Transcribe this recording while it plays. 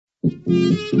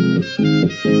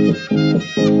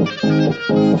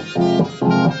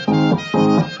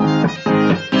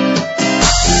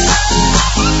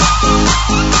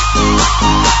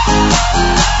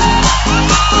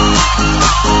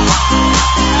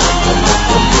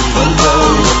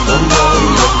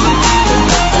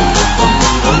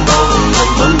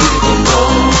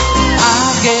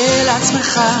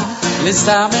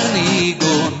לזמר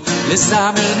ניגון,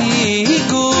 לזמר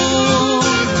ניגון,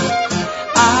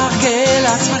 ארגל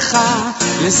עצמך,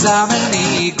 לזמר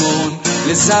ניגון,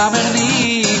 לזמר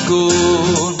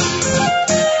ניגון,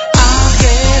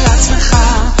 ארגל עצמך,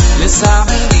 לזמר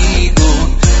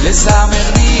ניגון,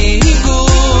 לזמר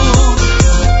ניגון,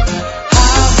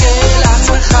 ארגל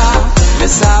עצמך,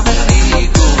 לזמר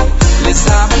ניגון,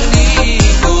 לזמר ניגון.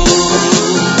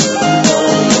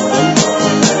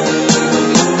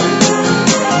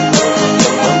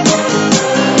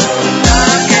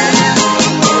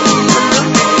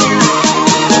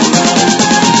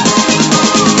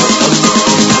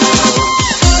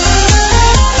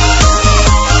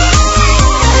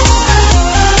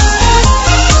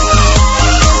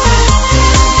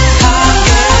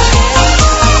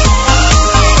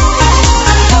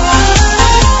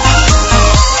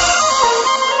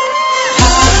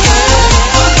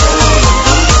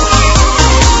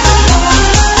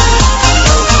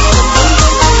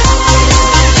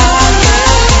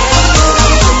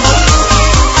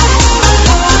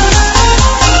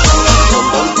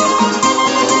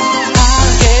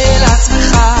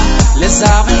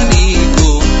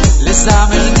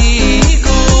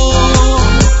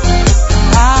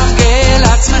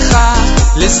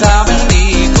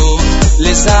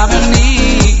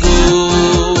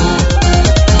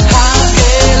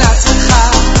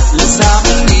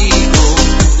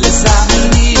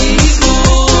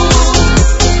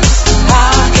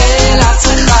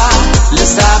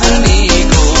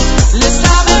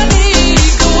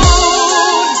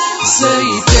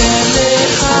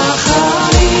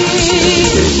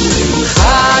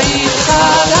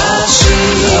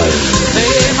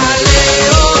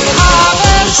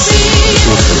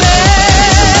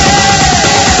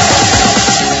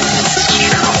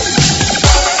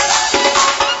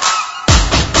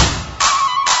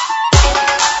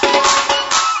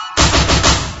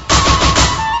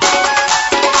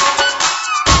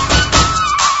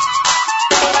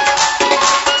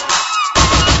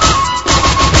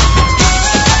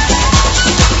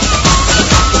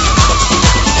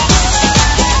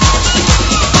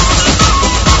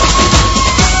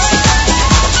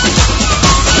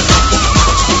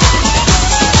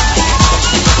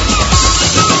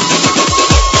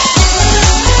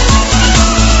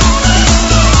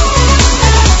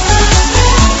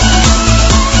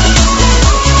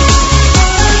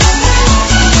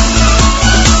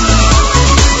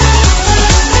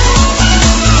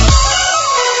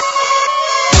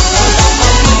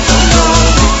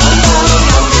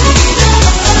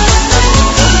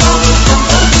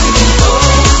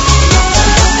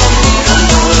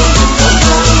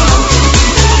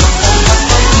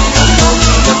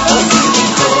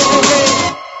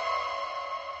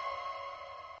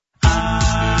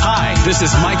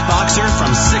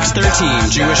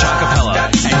 Jewish Acapella,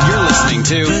 and you're listening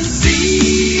to The Z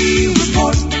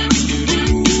Report.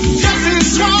 Jesse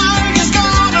Swag is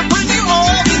gonna bring you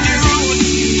all the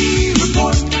news.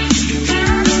 Report.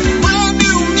 Brand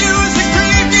new music,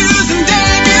 previews, and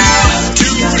debuts.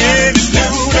 Tune in and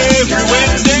new every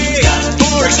Wednesday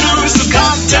for exclusive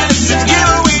content and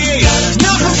giveaways.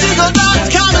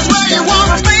 NachumSegal.com is where you want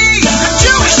to be.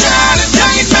 Jewish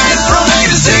entertainment from A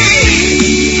to Z.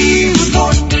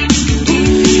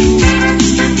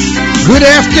 Good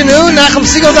afternoon,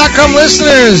 NachumSegal.com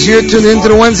listeners. You're tuned in to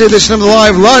the Wednesday edition of the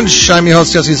Live Lunch. I'm your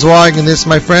host, Yoely Greenfeld, and this,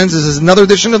 my friends, is another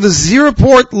edition of the Z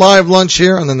Report Live Lunch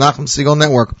here on the Nachum Segal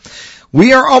Network.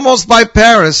 We are almost by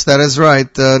Paris, that is right,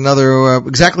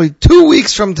 exactly 2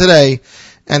 weeks from today,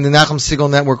 and the Nachum Segal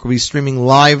Network will be streaming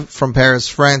live from Paris,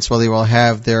 France, where they will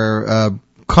have their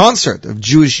concert of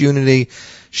Jewish unity,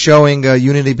 showing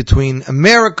unity between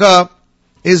America,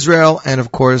 Israel, and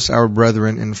of course our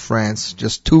brethren in France.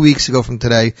 Just 2 weeks ago from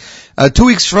today, 2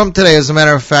 weeks from today, as a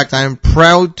matter of fact, I am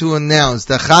proud to announce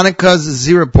that Hanukkah's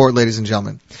Z Report, ladies and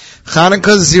gentlemen.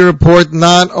 Hanukkah's Z Report,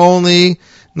 not only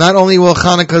will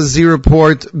Hanukkah's Z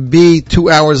Report be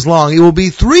 2 hours long, it will be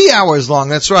 3 hours long.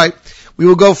 That's right. We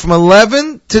will go from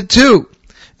 11 to 2.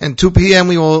 And 2 p.m.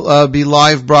 we will be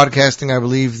live broadcasting, I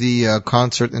believe, the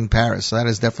concert in Paris. So that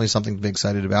is definitely something to be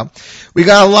excited about. We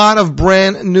got a lot of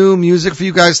brand new music for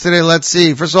you guys today. Let's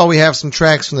see. First of all, we have some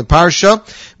tracks from the Parsha.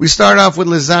 We start off with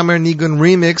Lezamer Nigun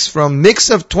remix from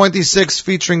Mix of 26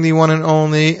 featuring the one and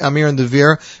only Amir and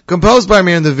Devere, composed by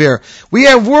Amir and Devere. We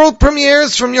have world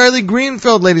premieres from Yoely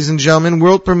Greenfeld, ladies and gentlemen.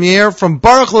 World premiere from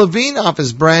Baruch Levine off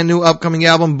his brand new upcoming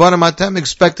album, Bonim Atem,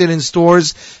 expected in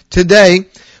stores today.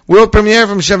 World premiere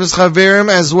from Sheves Chaverim,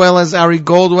 as well as Ari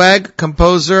Goldwag,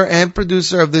 composer and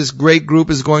producer of this great group,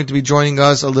 is going to be joining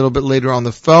us a little bit later on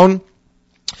the phone.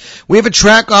 We have a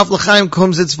track off Lchaim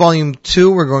Kumzitz Volume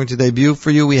 2 we're going to debut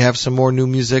for you. We have some more new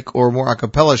music, or more a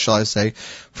cappella, shall I say,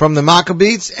 from the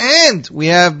Maccabeats. And we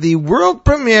have the world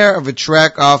premiere of a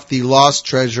track off The Lost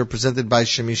Treasure, presented by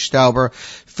Shemi Stauber,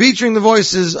 featuring the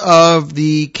voices of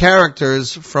the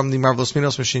characters from the Marvelous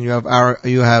Minos Machine. You have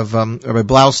Rabbi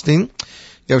Blaustein,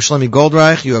 you have Shlomi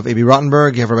Goldreich, you have A.B.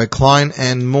 Rottenberg, you have Rabbi Klein,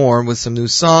 and more, with some new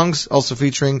songs, also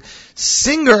featuring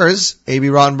singers, A.B.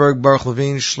 Rottenberg, Baruch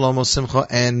Levine, Shlomo Simcha,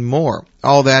 and more.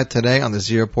 All that today on the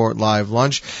Z Report Live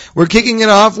Lunch. We're kicking it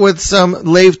off with some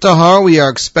Lev Tahar. We are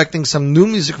expecting some new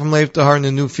music from Lev Tahar in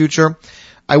the new future.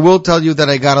 I will tell you that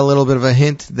I got a little bit of a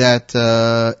hint that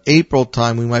April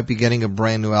time we might be getting a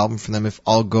brand new album from them if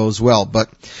all goes well. But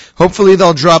hopefully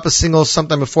they'll drop a single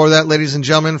sometime before that, ladies and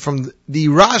gentlemen, from the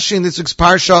Rashi in this week's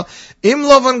Parsha, Im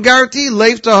Lovan Garti,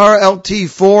 Lev Tahar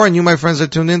LT4, and you, my friends, are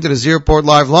tuned in to the Z Report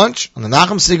Live Lunch on the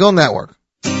Nachum Segal Network.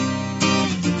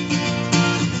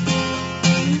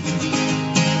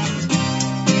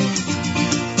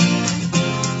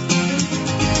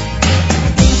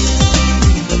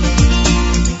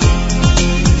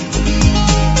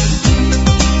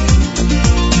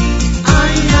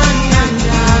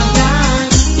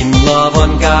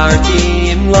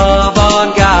 Im Lovan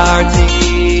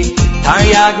Garti,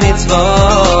 Taryag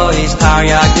Mitzvois,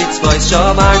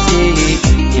 Shomarti.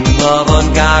 Im Lovan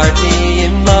Garti,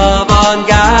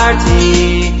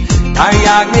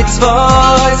 Taryag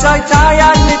Mitzvois,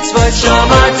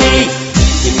 Shomarti.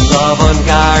 Im Lovan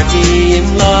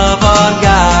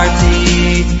Garti,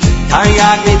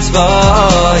 Taryag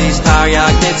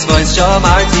Mitzvois,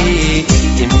 Shomarti.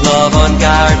 Im Lovan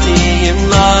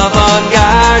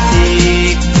Garti,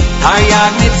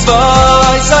 Taryag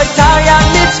Mitzvois,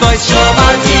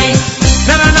 Shomarti.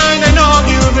 Na no,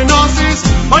 you've been osis.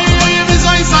 Oy,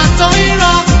 bizoy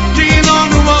satoira. Kilo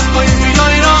nuva, oy,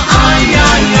 biloira. Ay.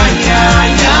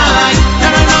 Na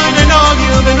no,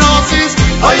 you've been osis.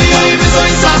 Oy,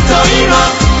 bizoy satoira.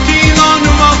 Kilo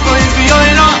nuva, oy,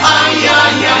 biloira. Ay.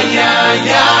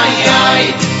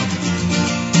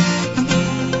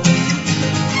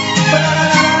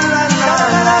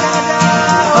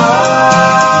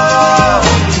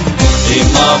 Im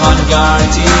Lovan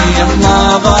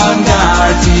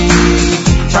Garti,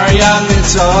 Taryag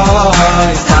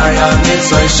Mitzvois,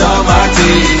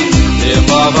 Shomarti. Im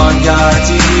Lovan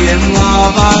Garti,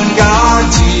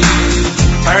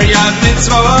 Taryag Mitzvois,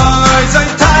 Shomarti. Im Lovan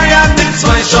Garti, Taryag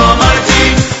Mitzvois, Shomarti.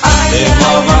 Im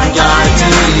Lovan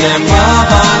Garti,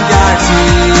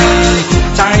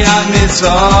 Taryag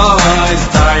Mitzvois,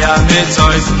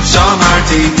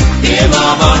 Shomarti.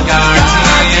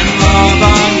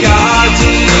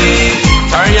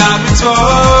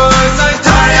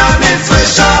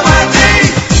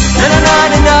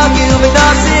 Na you've been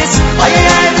osis. Oy,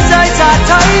 bizoy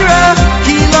satoira.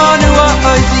 Kilo nuva,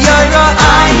 oy, biloira.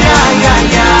 Ay.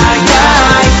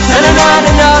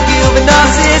 Na you've been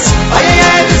osis. Oy,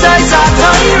 bizoy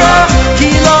satoira.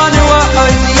 Kilo nuva,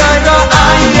 oy, biloira.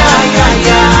 Ay.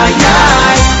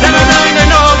 Na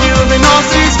you've been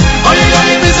osis. Oy,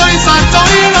 bizoy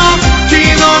satoira.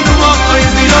 Kilo nuva, oy,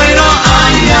 biloira.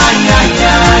 Ay.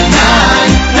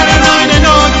 Na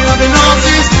you've been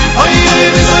osis. Oy,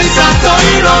 bizoy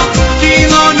satoira.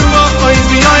 Kilo nuva, oy,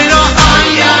 biloira. Ay.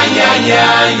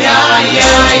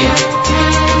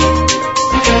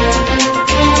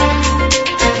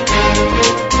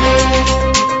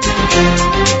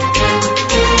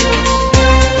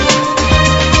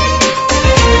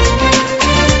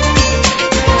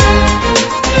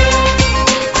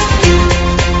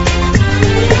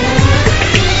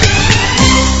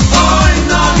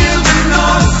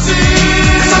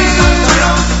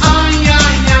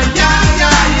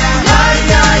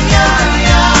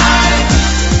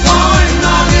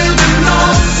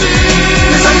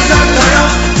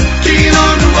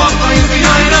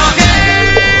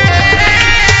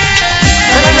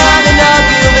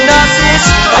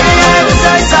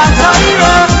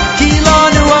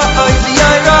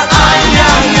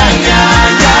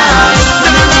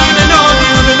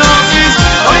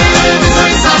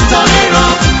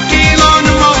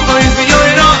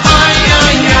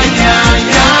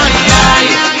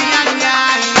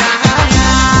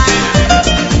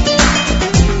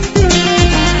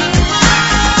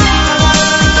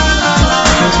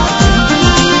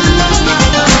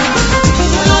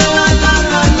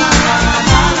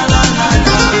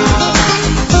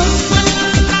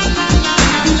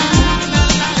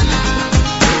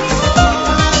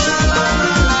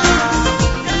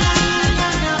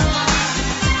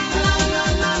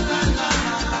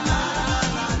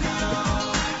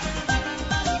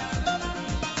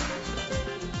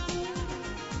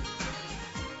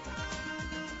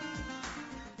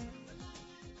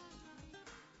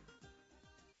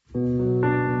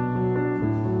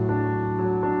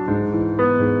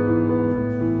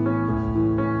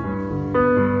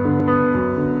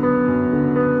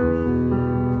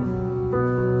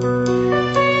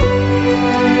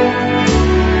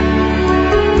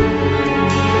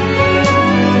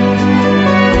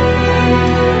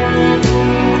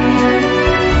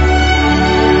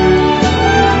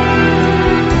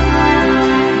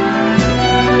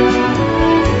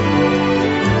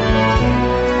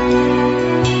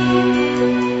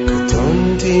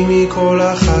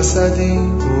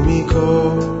 החסדים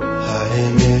ומכל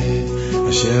האמת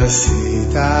אשר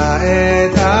עשית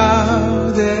את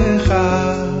עבדך.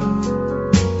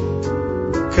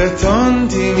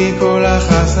 קטונתי מכל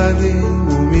החסדים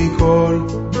ומכל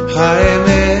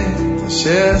האמת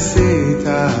אשר עשית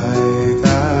את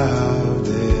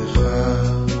עבדך.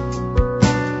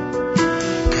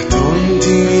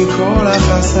 קטונתי מכל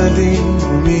החסדים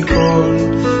ומכל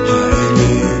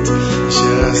האמת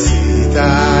אשר עשית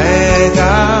את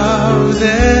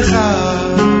עבדך.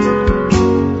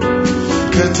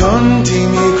 קטונתי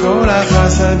מכל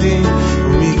החסדים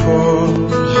ומכל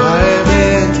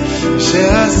האמת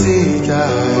אשר עשית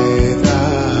את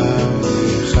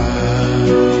עבדך.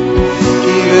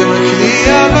 כי במקלי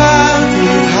עברתי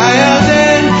את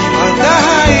הירדן, עתה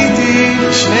הייתי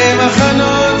שני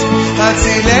מחנות,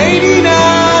 הצילני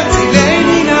נא,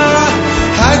 הצילני נא,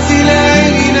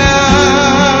 הצילני נא.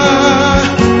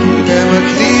 כי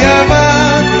במקלי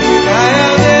עברתי את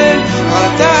הירדן,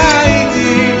 עתה הייתי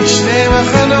שני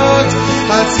מחנות,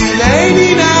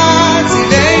 הצילני נא,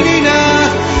 הצילני נא,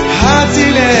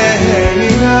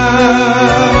 הצילני נא.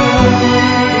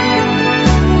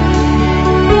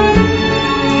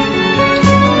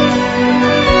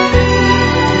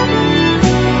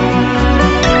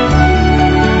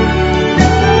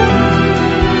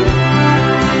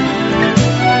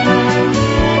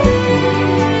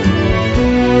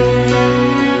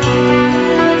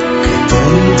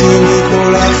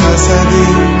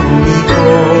 החסדים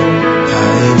ומכל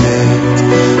האמת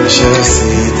אשר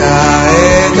עשית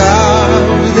את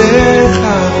עבדך.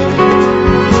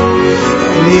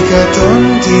 אני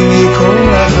קטונתי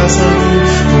מכל החסדים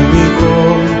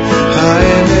ומכל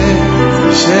האמת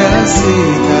אשר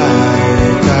עשית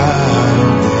את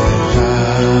עבדך.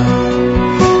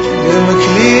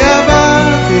 במקלי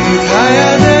עברתי את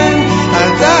הירדן,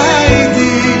 עתה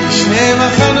הייתי שני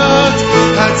מחנות,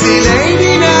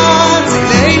 הצילני נא,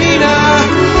 הצילני נא,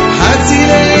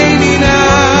 הצילני נא.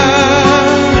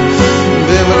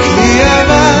 במקלי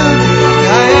עברתי את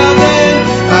הירדן,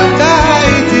 עתה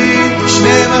הייתי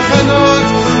שני מחנות,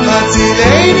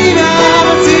 הצילני נא,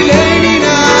 הצילני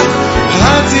נא,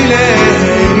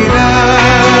 הצילני נא.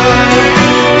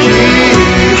 כי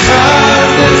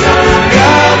חסדך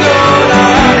גדול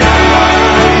עליי,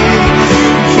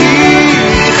 כי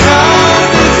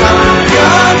חסדך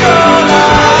גדול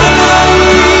עליי.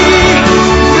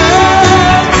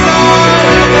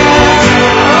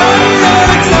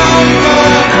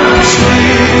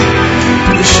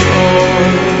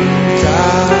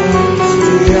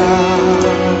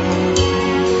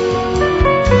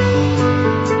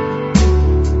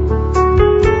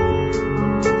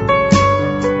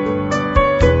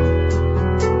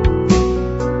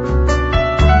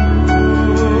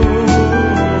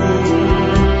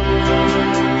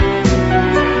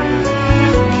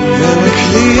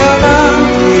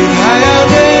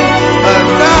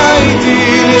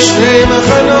 שני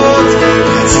מחנות,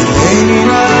 הצילני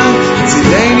נא,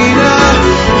 הצילני נא,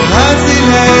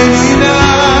 הצילני נא.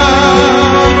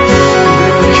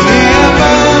 במקלי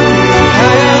עברתי את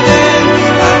הירדן,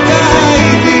 עתה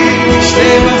הייתי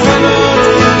שני מחנות,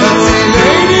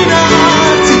 הצילני נא,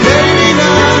 הצילני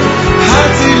נא,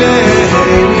 הצילני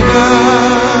נא.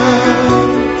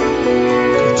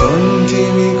 קטונתי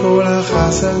מכל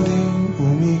החסדים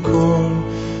ומכל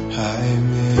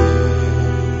האמת.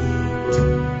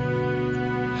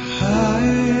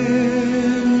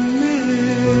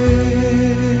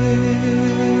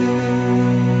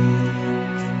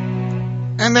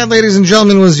 And that, ladies and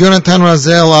gentlemen, was Yonatan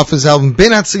Razel off his album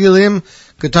Bin Hatzilim.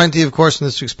 Good time to you, of course, in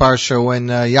this week's Parsha when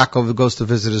Yaakov goes to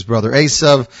visit his brother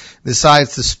Esav,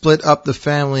 decides to split up the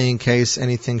family in case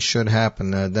anything should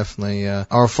happen. Definitely,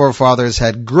 our forefathers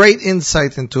had great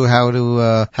insight into how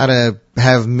to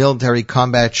have military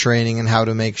combat training and how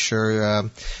to make sure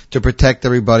to protect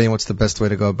everybody and what's the best way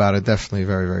to go about it. Definitely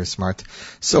very, very smart.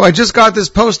 So I just got this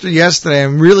poster yesterday.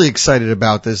 I'm really excited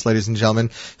about this, ladies and gentlemen.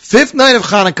 5th night of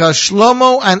Hanukkah,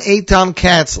 Shlomo and Eitan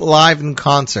Katz live in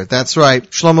concert. That's right.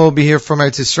 Shlomo will be here from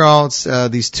Eretz Yisrael.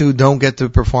 These two don't get to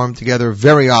perform together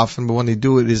very often, but when they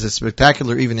do, it is a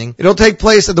spectacular evening. It'll take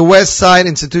place at the West Side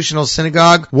Institutional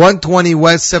Synagogue, 120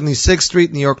 West 76th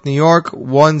Street, New York,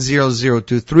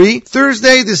 10023.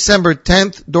 Thursday, December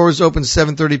 10th. Doors open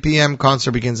 7:30 p.m.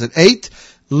 Concert begins at 8.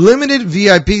 Limited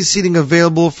VIP seating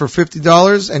available for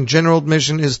 $50 and general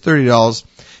admission is $30.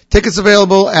 Tickets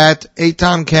available at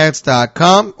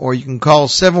eitankatz.com or you can call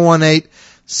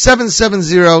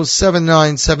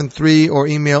 718-770-7973 or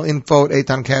email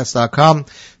info@eitankatz.com.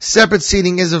 Separate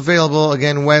seating is available.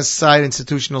 Again, West Side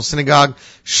Institutional Synagogue,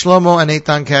 Shlomo and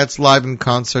Eitan Katz live in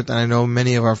concert, and I know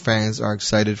many of our fans are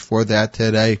excited for that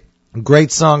today.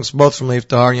 Great songs, both from Leif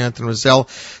Tahar, Yonatan and Roselle,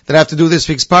 that have to do this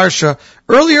week's Parsha.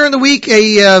 Earlier in the week,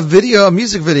 a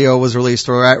music video was released,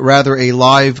 or rather a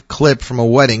live clip from a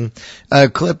wedding. A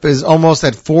clip is almost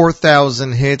at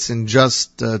 4,000 hits in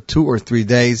just 2 or 3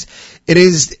 days. It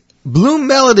is Blue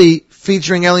Melody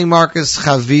featuring Eli Marcus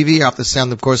Chavivi, off the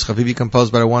sound, of course, Chavivi,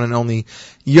 composed by the one and only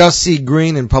Yoely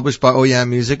Green and published by Oyam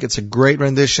Music. It's a great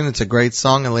rendition. It's a great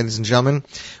song. And ladies and gentlemen,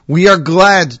 we are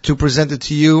glad to present it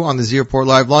to you on the Z Report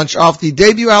Live Lunch off the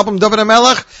debut album, David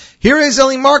HaMelech. Here is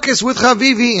Eli Marcus with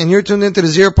Chavivi, and you're tuned into the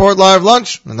Z Report Live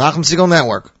Lunch on the Nachum Segal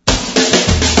Network.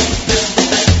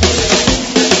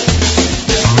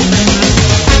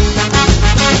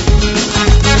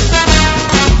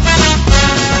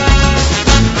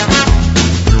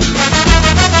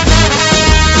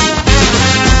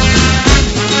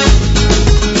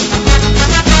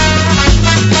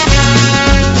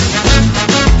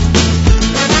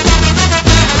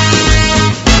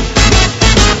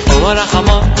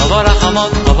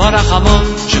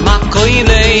 רחמון שמה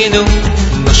כהננו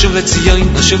נשוב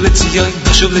לציון, נשוב לציון,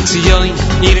 נשוב לציון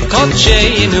עיר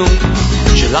קודשנו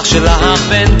שלך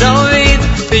בן דוד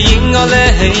ויגאל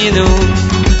עלינו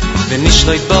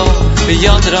ונשלוט בו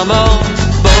ביד רמו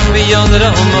בו ביד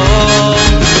רמו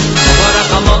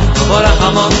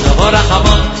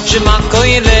רחמון שמה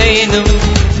כהננו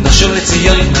נשוב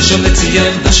לציון, נשוב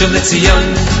לציון, נשוב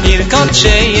לציון עיר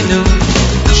קודשנו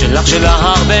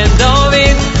שלך בן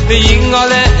דוד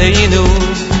ויגאל עלינו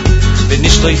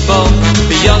ונשלוט בו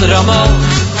ביד רמו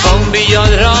בו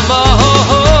ביד רמו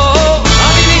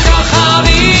חביבי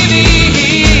כחביבי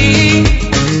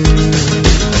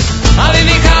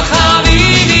חביבי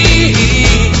כחביבי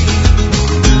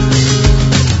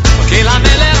וכל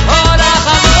המלך הוד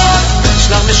החמוד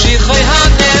שלח משיחוי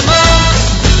הנאמון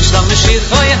שלח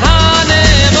משיחוי הנאמון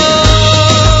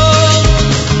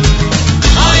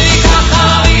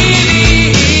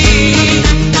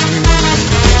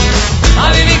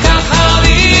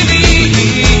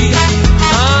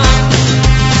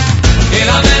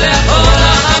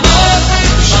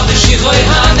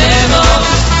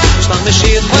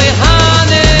Mashir Hoy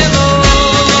Hanemo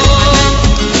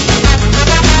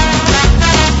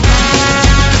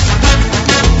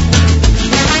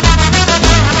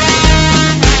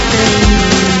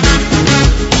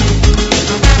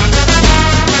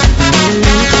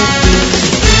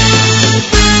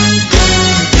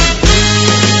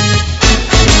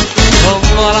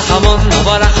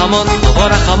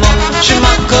Varachamon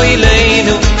Shema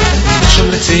Koileinu נשוב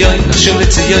לציון, נשוב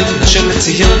לציון, נשוב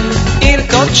לציון עיר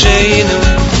קודשנו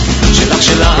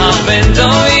שלך בן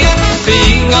דוד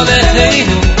ויגאל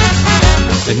עלינו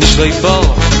ונשלוט בו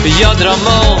ביד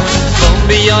רמו בו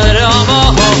ביד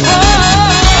רמו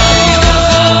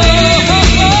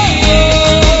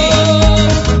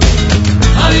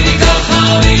חביבי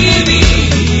כחביבי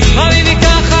חביבי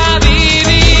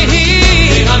כחביבי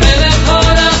המלך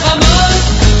הוד החמוד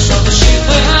שלח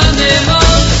משיחוי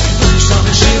הנאמון שלח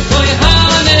משיחוי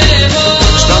הנאמון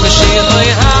שלח משיחוי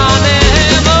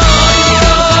הנאמון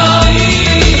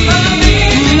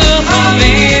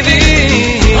חביבי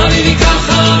חביבי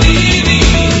כחביבי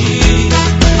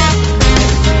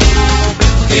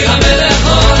כי המלך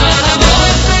הוד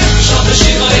החמוד שלח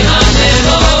משיחוי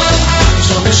הנאמון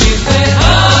שלח משיחוי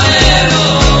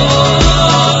הנאמון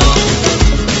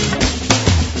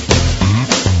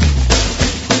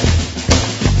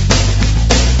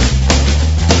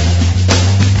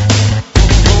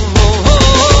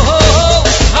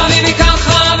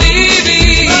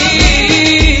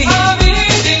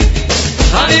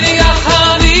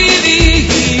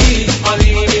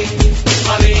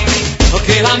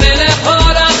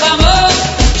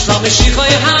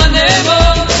משיחוי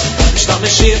הנאמון שלח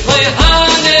משיחוי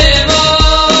הנאמון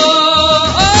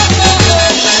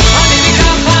חביבי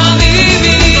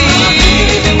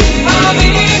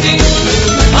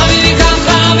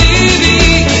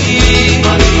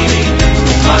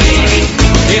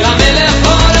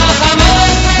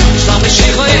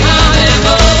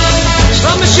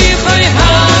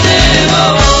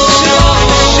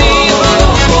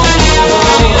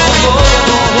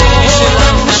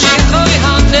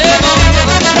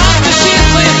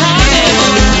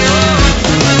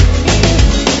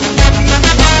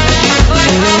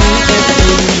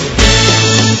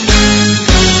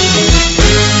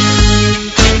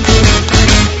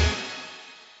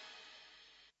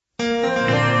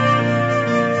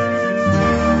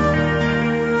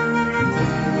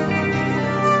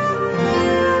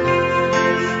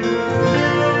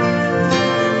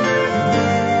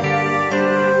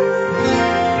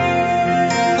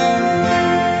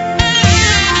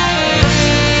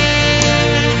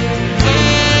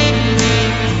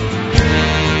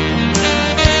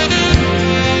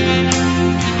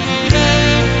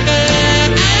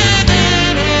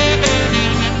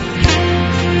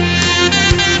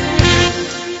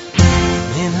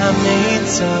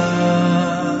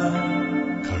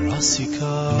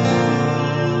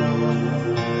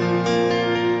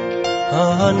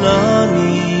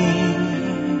Noni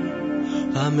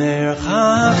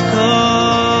Amerchav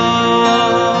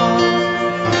Kol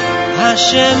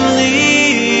Hashem li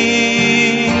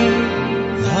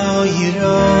Lo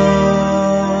Yiro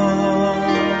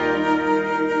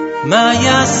Ma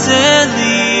Yaseh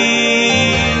li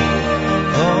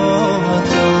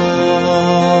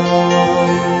Odom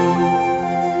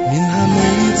Min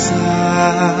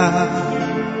HaMeitzah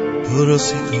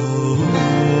Porosiko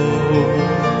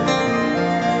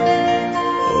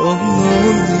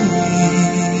Onoli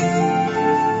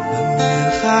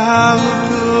Amerchav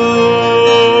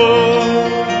Kol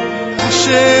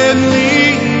Hashem li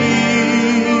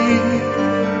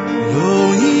Lo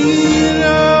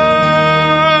Yiro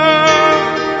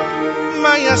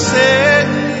Ma Yaseh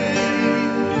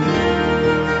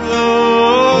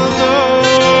Odom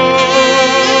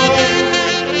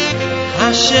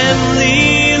Hashem li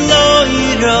Lo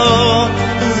Yiro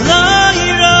Lo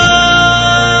Yiro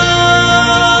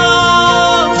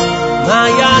Ma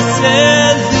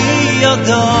Yaseh li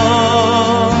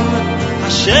Odom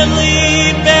Hashem li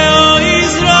Be'o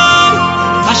Yisrael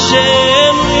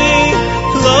Hashem li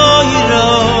Lo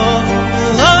Yiro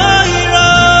Lo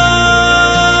Yiro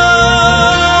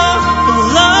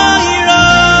Lo Yiro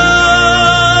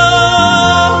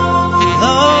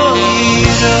Lo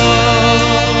Yiro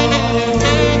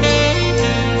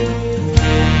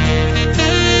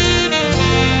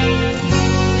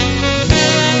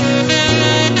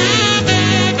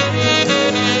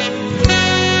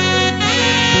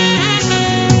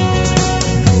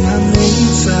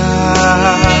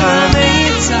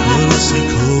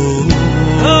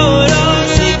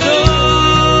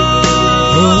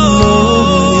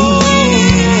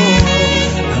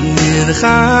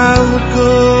Baruch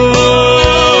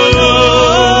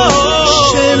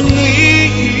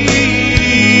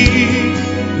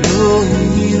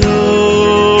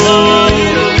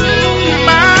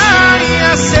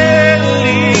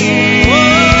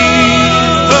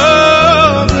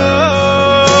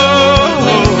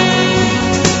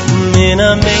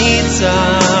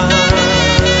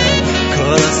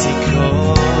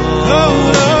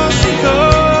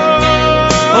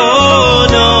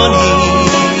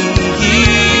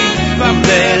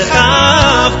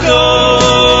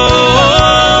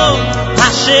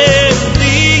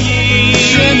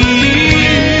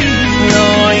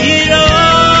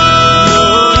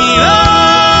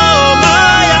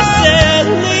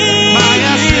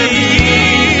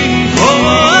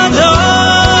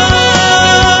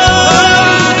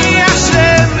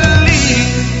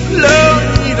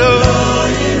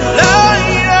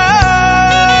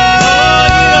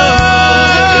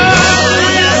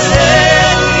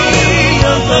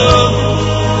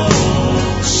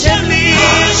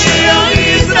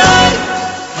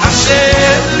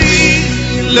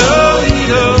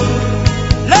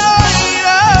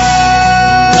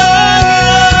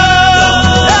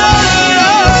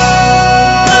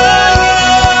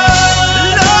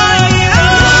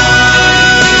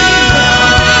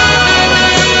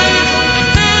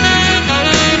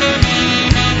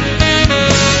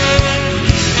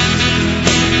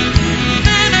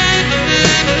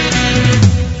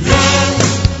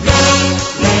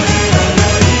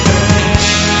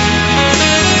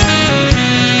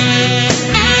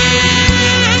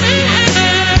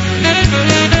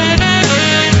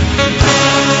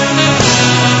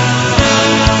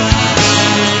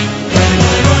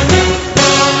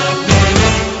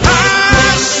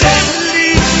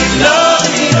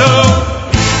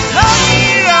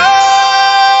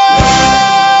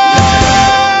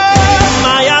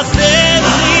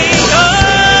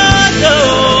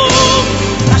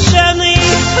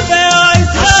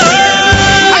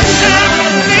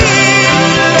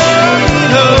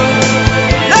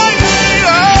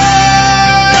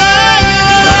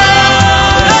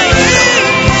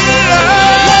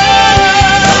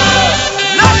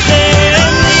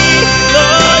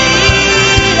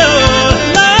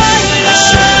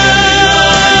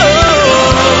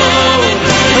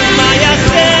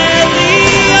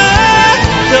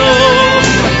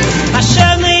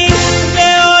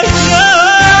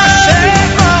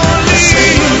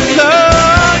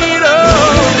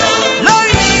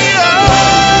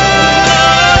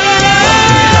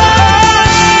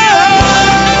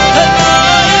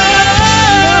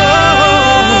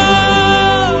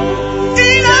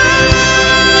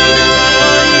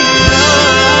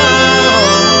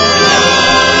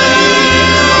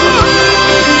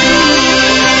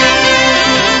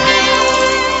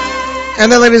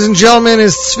And then, ladies and gentlemen,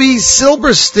 is Tzvi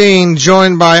Silberstein,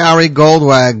 joined by Ari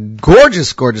Goldwag.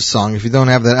 Gorgeous, gorgeous song. If you don't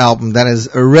have that album, that is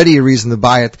already a reason to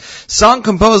buy it. Song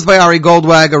composed by Ari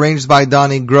Goldwag, arranged by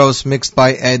Donnie Gross, mixed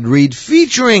by Ed Reed,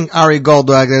 featuring Ari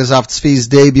Goldwag. That is off Tzvi's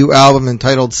debut album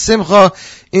entitled Simcha.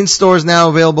 In stores now,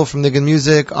 available from Nigun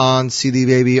Music, on CD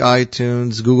Baby,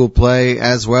 iTunes, Google Play,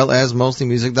 as well as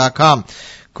mostlymusic.com.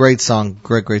 Great song.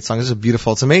 Great song. This is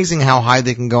beautiful. It's amazing how high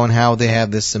they can go and how they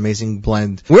have this amazing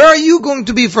blend. Where are you going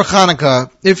to be for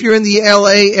Hanukkah? If you're in the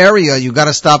LA area, you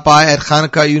gotta stop by at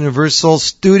Hanukkah Universal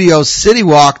Studios City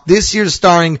Walk. This year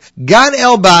starring Gad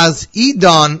Elbaz,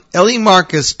 Edon, Ellie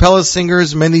Marcus, Pella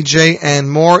Singers, Mendy J, and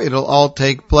more. It'll all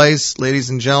take place,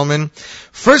 ladies and gentlemen.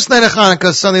 First night of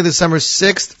Hanukkah, Sunday, December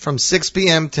 6th, from 6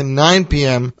 p.m. to 9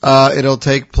 p.m. It'll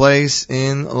take place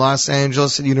in Los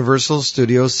Angeles at Universal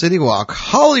Studios City Walk.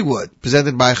 Hollywood,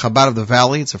 presented by Chabad of the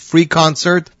Valley. It's a free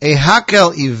concert, a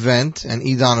Hakel event, and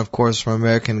Edon, of course, from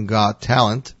American Got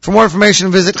Talent. For more information,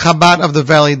 visit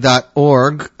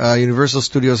chabadofthevalley.org. Universal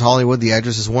Studios Hollywood. The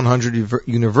address is 100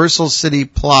 Universal City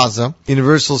Plaza,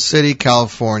 Universal City,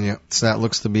 California. So that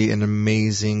looks to be an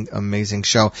amazing, amazing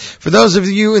show. For those of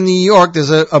you in New York,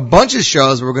 there's a bunch of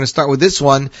shows, but we're going to start with this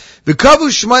one.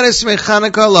 V'kavu Shmanes Me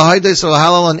Chanukah L'Haides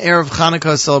L'Halal, an Erev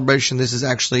Chanukah celebration. This is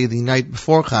actually the night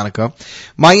before Chanukah.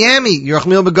 Miami,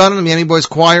 Yerachmiel Begun and the Miami Boys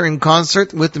Choir in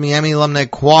concert with the Miami Alumni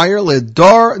Choir,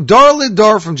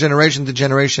 Lidor from Generation to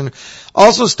Generation.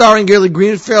 Also starring Yoely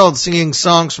Greenfeld singing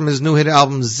songs from his new hit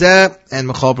album Zeh, and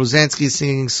Michal Brzezinski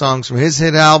singing songs from his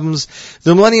hit albums.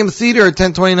 The Millennium Theater at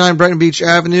 1029 Brighton Beach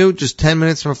Avenue, just 10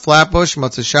 minutes from Flatbush,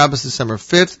 Motzei Shabbos, December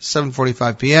 5th,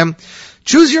 7:45 p.m.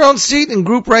 Choose your own seat and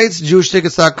group rates,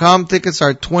 JewishTickets.com. Tickets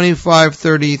are $25,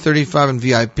 $30, $35 and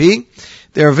VIP.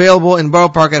 They're available in Borough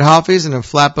Park at Halfie's and in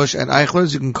Flatbush at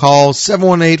Eichler's. You can call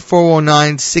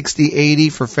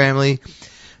 718-409-6080 for family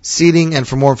seating, and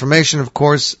for more information, of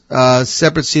course,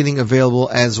 separate seating available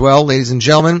as well. Ladies and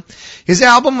gentlemen, his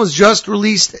album was just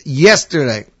released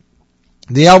yesterday.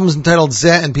 The album's entitled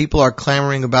Zeh, and people are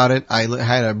clamoring about it. I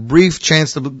had a brief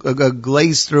chance to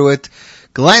glance through it,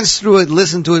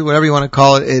 listen to it, whatever you want to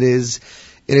call it.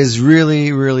 It is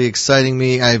really, really exciting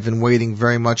me. I've been waiting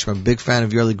very much. I'm a big fan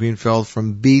of Yoely Greenfeld,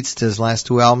 from Beats to his last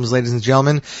two albums, ladies and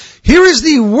gentlemen. Here is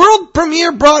the world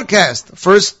premiere broadcast.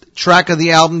 First track of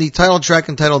the album, the title track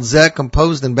entitled Zeh,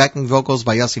 composed and backing vocals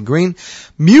by Yossi Green.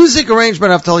 Music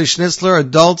arrangement of Naftali Schnitzler,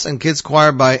 adults and kids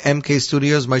choir by MK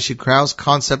Studios, Maishi Krause,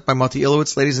 concept by Moti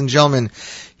Ilowitz. Ladies and gentlemen,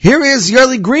 here is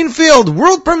Yoely Greenfeld,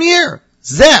 world premiere,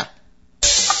 Zeh.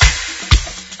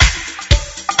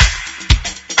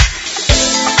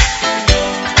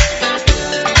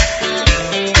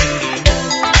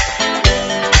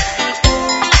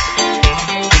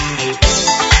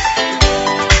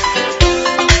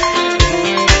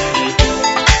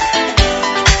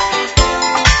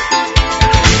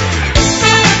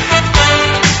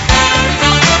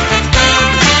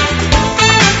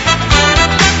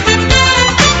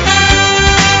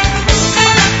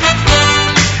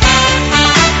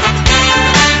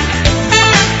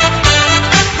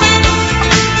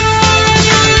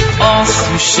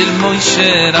 של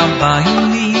מוישה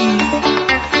רבייני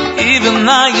even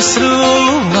na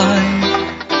Yisruai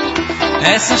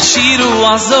essa shiru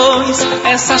azois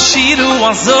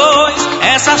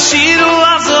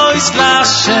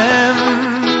Lashem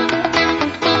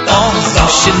oh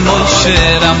shel Moshe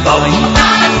Rabbeinu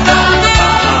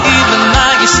even na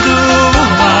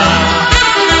Yisruai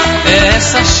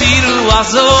essa shiru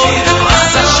azois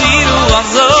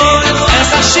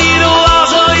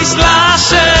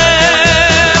Lashem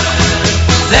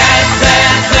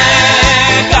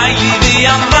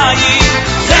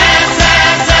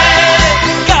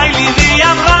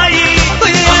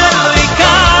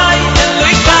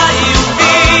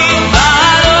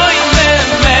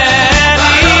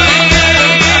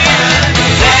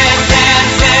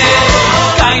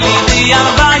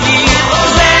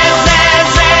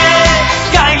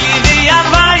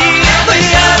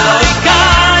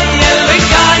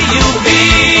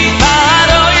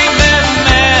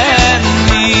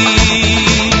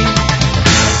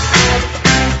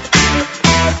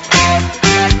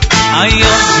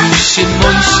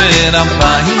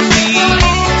Rabbeini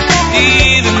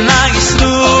even na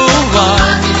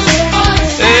Yisruai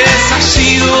essa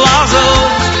shiru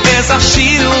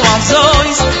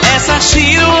azois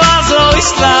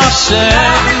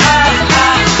Lashem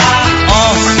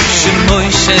oh shel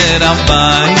Moshe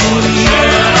Rabbeini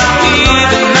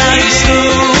even na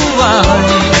Yisruai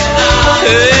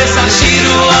essa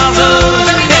shiru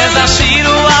azois Lashem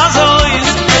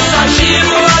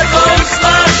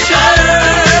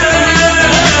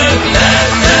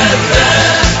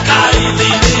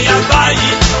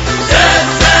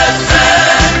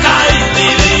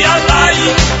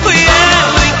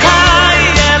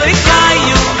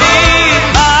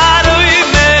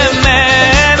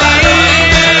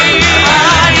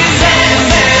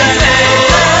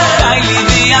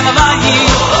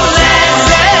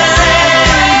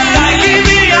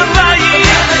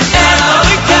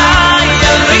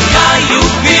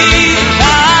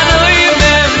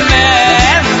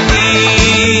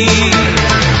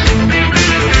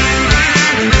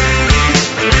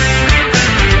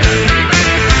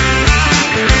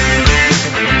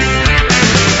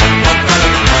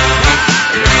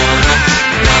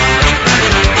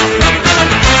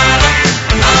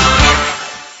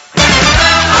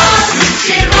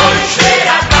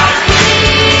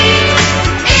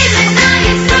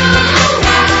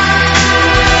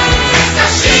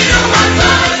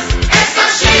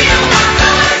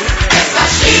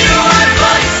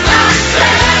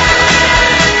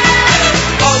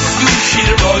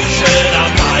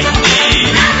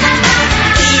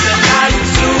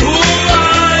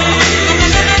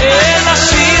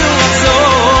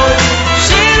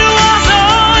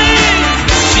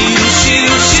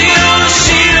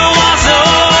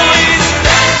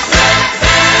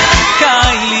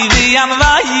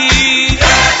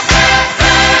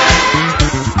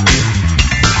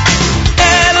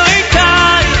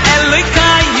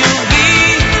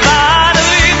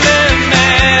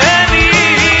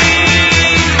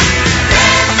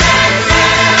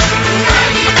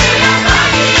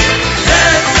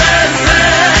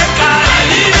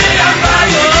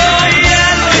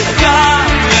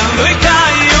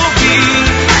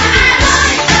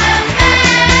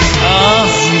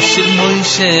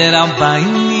Moshe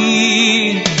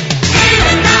Rabbeini.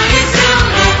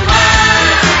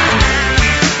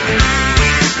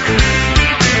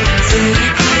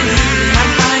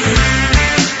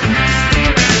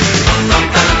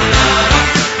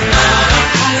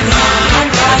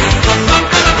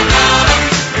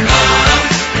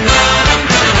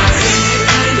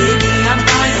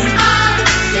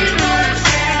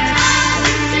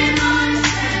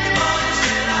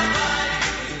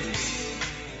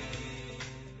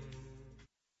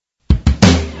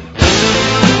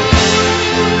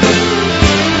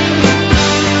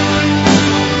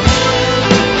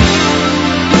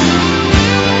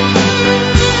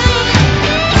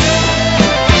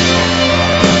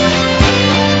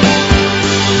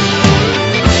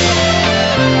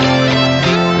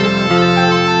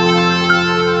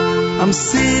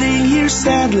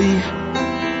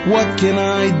 What can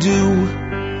I do?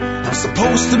 I'm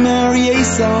supposed to marry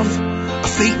Esav, a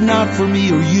fate not for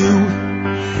me or you.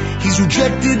 He's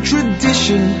rejected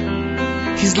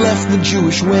tradition, he's left the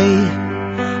Jewish way.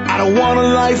 I don't want a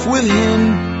life with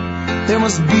him, there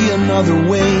must be another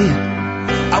way.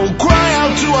 I will cry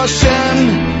out to Hashem,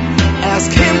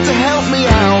 ask him to help me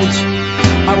out.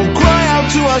 I will cry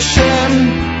out to Hashem,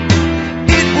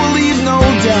 it will leave no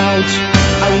doubt.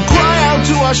 I will cry out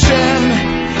to Hashem,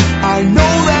 I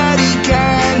know that he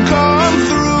can come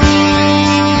through,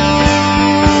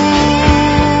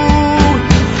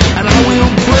 and I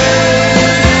will pray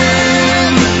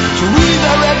to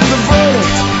redirect the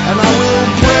verdict, and I will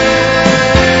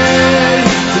pray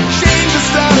to change the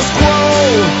status quo.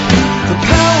 The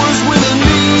power's within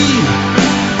me,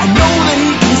 I know that he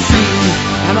can see,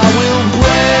 and I will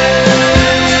pray.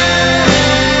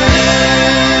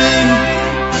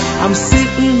 I'm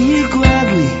sitting here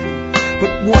gladly,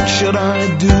 but what should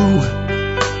I do?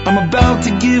 I'm about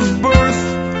to give birth,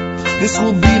 this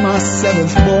will be my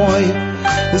 7th boy.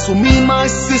 This will mean my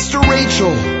sister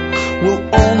Rachel will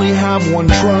only have one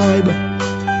tribe,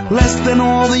 less than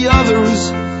all the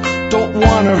others, don't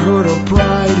want to hurt her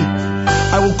pride.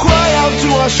 I will cry out to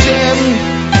Hashem,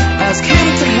 ask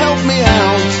him to help me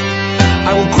out.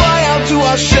 I will cry out to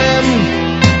Hashem,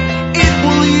 it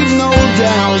will leave no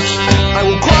doubt. I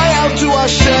will cry out to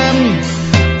Hashem,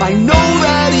 I know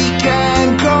that he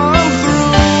can come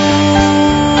through,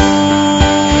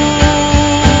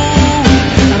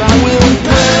 and I will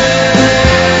pray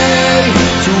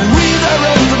to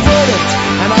redirect the verdict,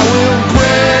 and I will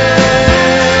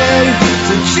pray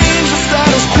to change the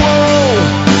status quo.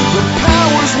 The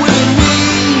power's within me,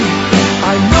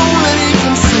 I know that he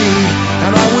can see,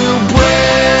 and I will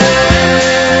pray.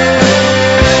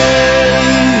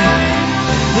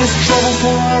 There's trouble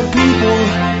for our people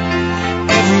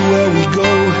everywhere we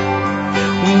go.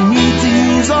 We need to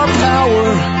use our power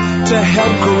to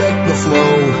help correct the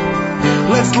flow.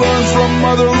 Let's learn from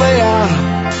Mother Leah,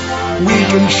 we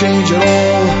can change it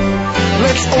all.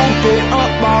 Let's open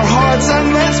up our hearts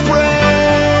and let's pray.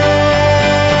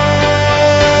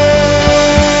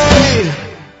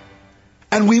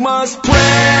 And we must pray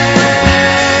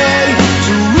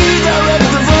to redirect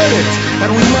the verdict,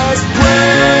 and we must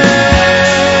pray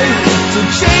to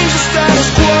change the status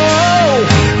quo.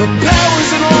 The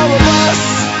power's in all of us,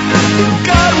 in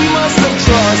God we must have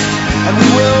trust, and we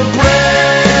will pray.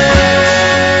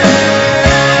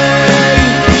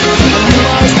 And we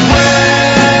must pray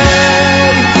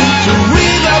to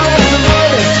redirect the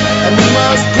verdict, and we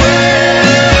must pray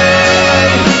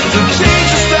to change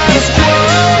the status quo.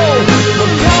 The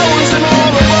power's in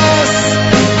all of us,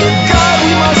 in God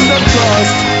we must have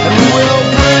trust, and we will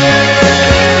pray.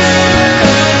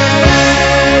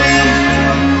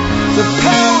 The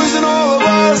power's in all of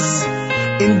us,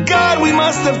 in God we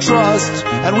must have trust,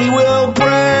 and we will pray.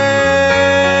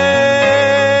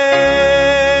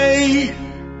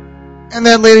 And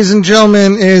that, ladies and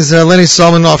gentlemen, is Lenny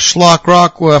Solomon off Schlock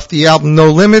Rock off the album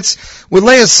No Limits. With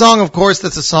Leah's song, of course,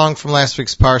 that's a song from last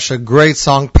week's Parsha. Great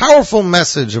song, powerful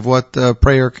message of what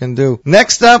prayer can do.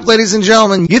 Next up, ladies and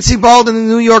gentlemen, Yitzi Bald and the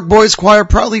New York Boys Choir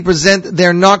proudly present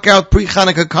their knockout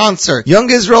pre-Hanukkah concert. Young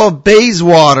Israel of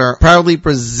Bayswater proudly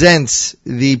presents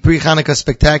the pre-Hanukkah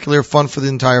spectacular fun for the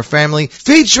entire family,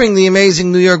 featuring the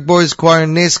amazing New York Boys Choir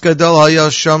Nes Gadol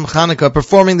Hayashom Hanukkah,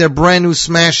 performing their brand new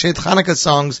smash hit Hanukkah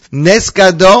songs Nes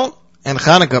Gadol and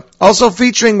Hanukkah. Also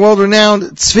featuring world-renowned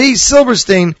Tzvi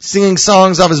Silberstein singing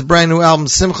songs of his brand new album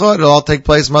Simcha. It'll all take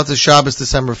place Motzei Shabbos,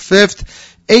 December 5th,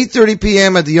 8:30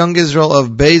 p.m. at the Young Israel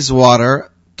of Bayswater,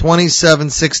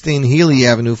 2716 Healy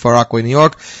Avenue, Far Rockaway, New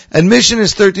York. Admission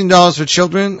is $13 for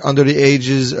children under the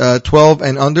ages 12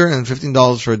 and under, and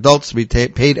 $15 for adults to be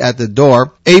paid at the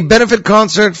door. A benefit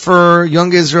concert for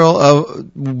Young Israel of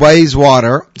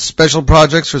Wastewater. Special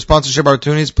projects for sponsorship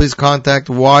opportunities, please contact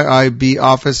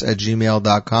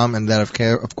yiboffice@gmail.com. And that,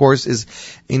 of course, is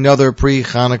another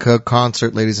pre-Hanukkah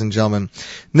concert, ladies and gentlemen.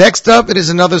 Next up, it is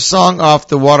another song off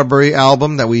the Waterbury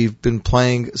album that we've been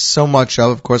playing so much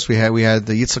of. Of course, we had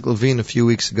the Yitzhak Levine a few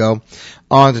weeks ago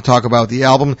on to talk about the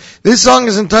album. This song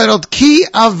is entitled Ki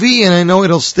Avi, and I know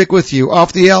it'll stick with you.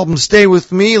 Off the album, Stay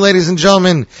With Me, ladies and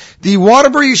gentlemen, the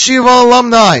Waterbury Yeshiva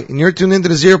alumni, and you're tuned into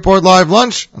the Z Report Live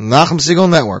Lunch on the Nachum Segal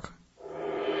Network.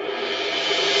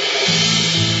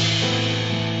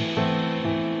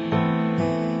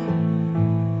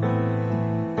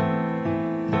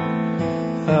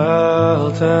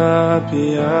 Al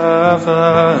tapiafa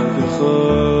v'cho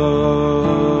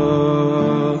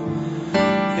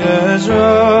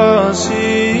Yezrosi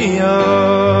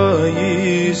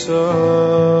Yiso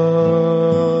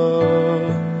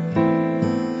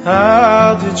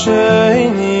Al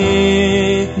ticheni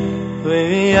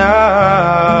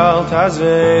V'yal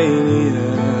tazveini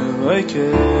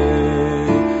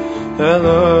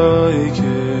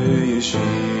Eloike Yeshi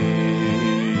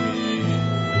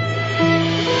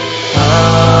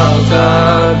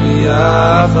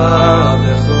Tabiava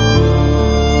Becho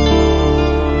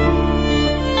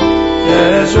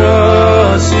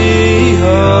Yezrosi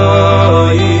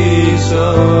Hoiso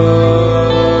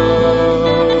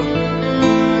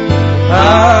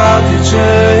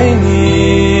Adicheni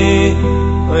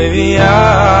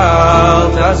Oivial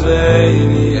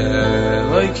Tazveini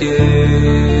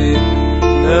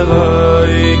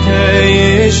Eloike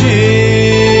Yeshi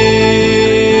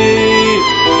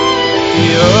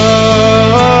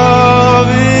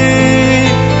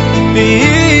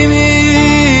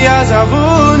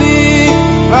Zavuni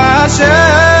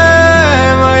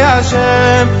Hashem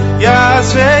Hashem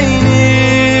Yasveini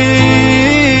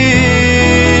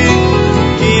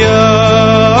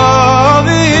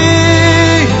Kiyovi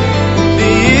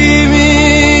Bimi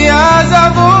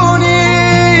Zavuni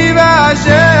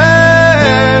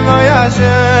Hashem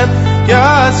Hashem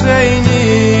Yasveini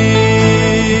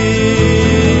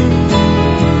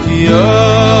Kiyovi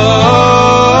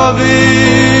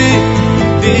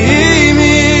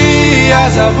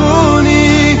Zavuni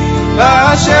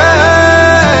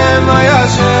Hashem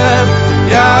Hashem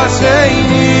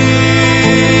Yasveini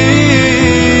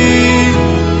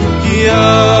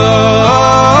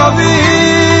Kiyovi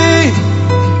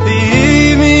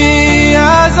Bimi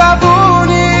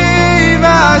Zavuni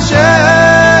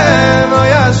Hashem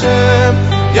Hashem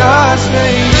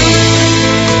Yasveini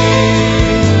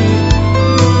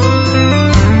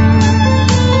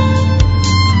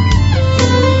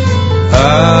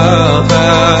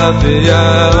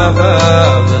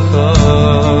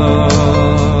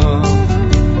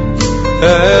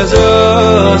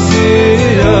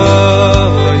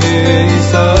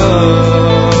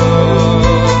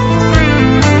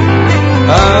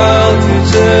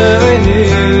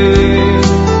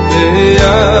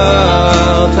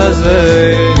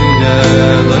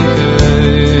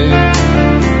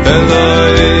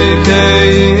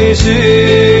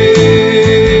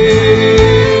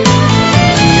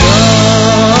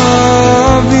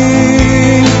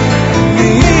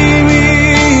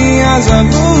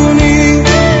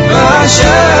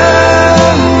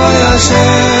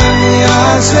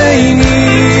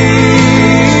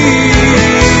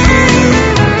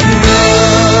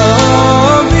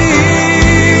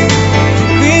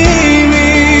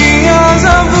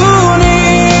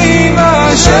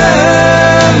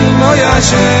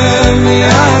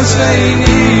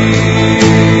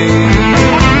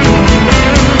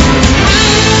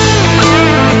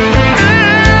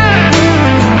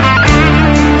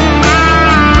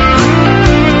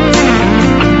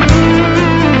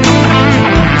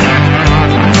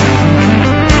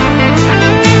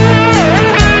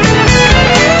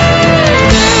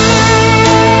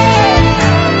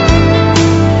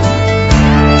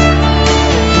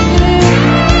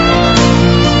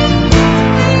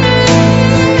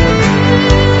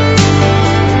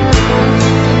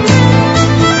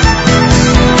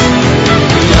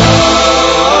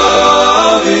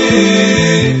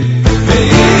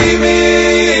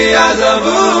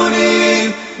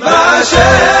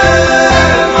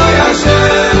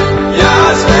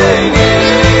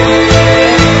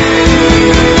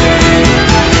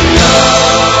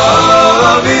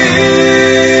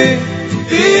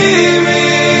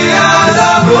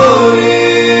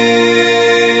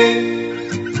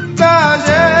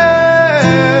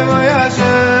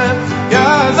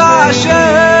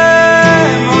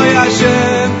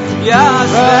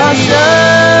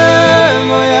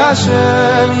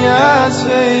Hashem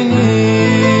Yasveini.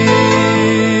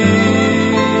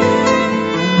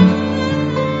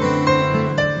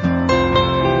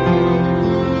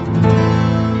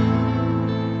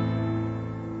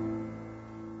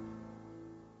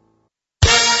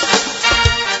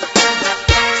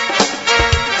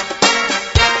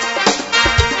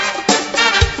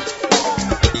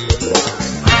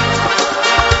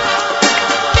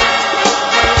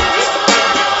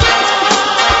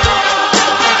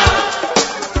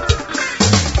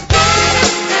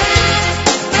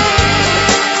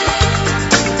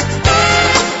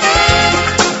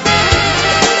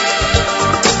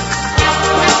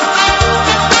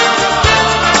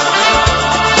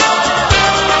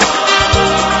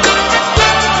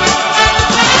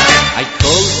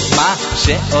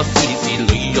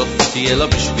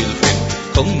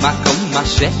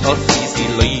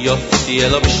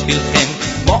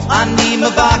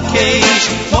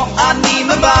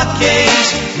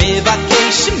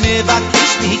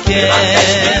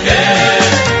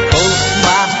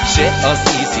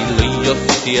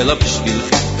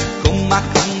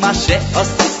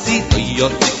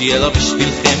 Yellow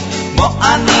בשבילכם מו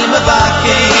אני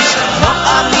מבקש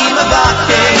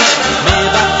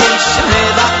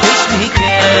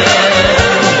מכם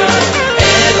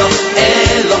אלו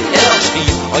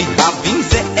שתהיו אוי חבים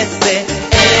זה עשה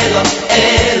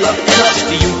אלו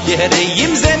שתהיו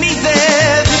יראים זה מזה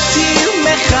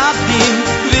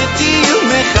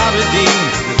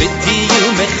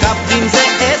ותהיו מכבדים זה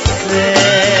עשה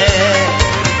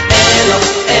אלו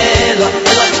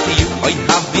שתהיו אוי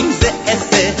חבים זה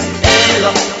עשה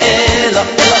אלו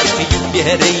שתהיו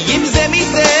יראים זה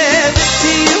מזה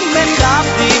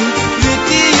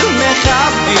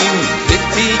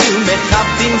ותהיו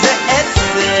מכבדים זה עשה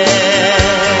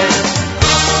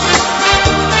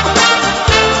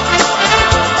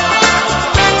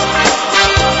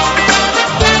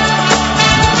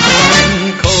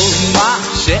כל מה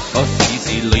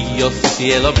שעשיתי לא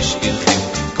יוסיתי אלא בשבילכם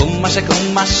כל מה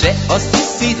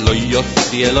שעשיתי לא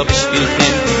יוסיתי אלא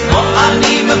בשבילכם מו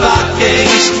אני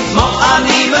מבקש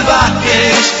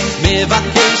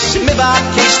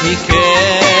מכם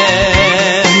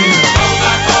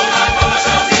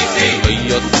לא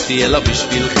יוסיתי אלא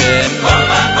בשבילכם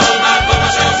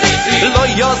לא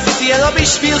יוסיתי אלא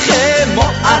בשבילכם מו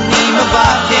אני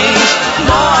מבקש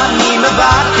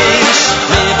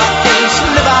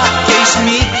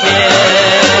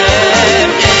מכם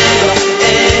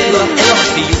אלו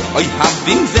שתהיו אוי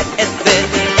חבים זה עשה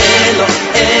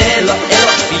אלו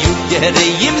שתהיו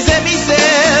יראים זה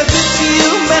מזה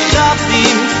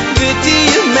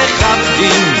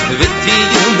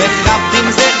ותהיו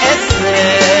מכבדים זה עשה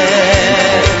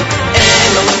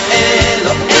אלו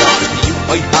שתהיו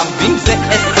אוי חבים זה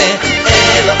עשה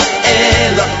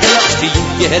אלו שתהיו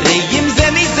יראים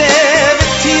זה מזה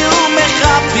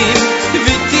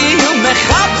ותהיו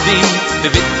מכבדים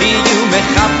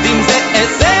זה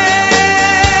עשה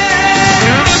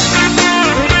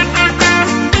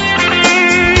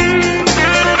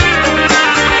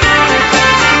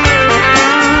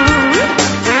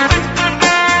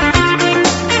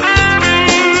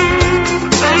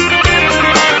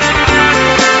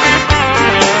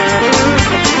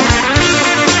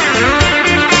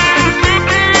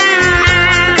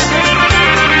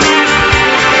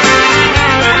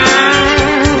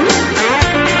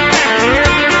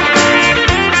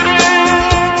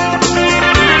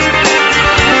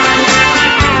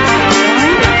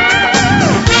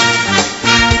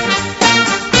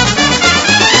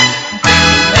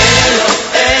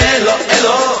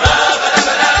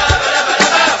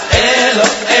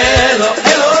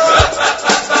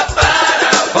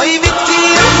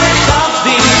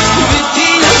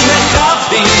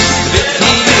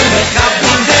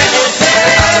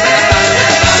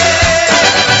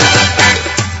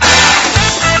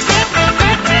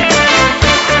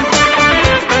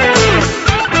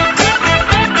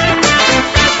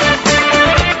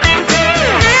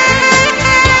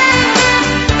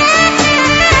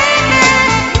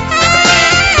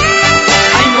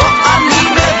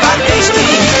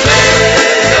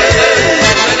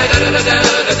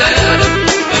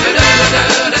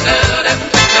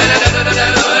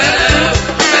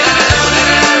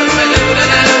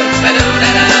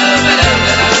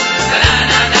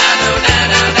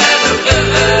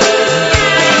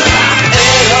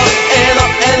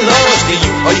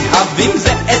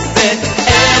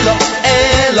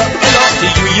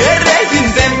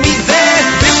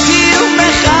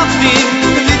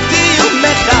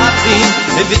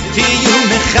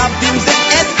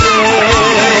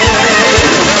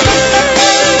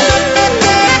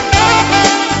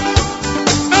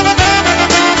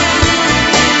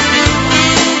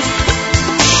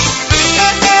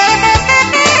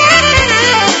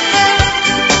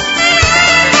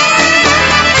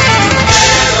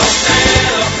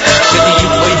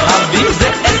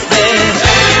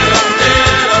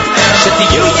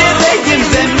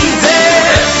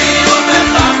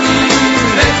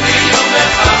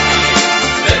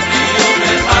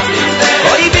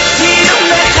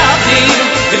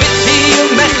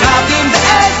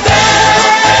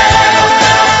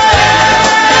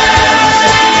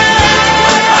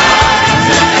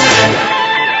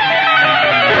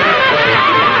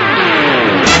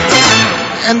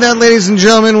And that, ladies and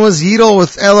gentlemen, was Yidel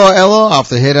with Elo Elo off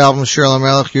the hit album Shirley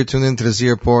Melech. You're tuned into the Z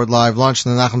Report Live Lunch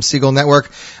on the Nachum Segal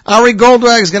Network. Ari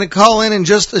Goldwag is going to call in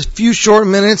just a few short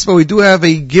minutes, but we do have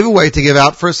a giveaway to give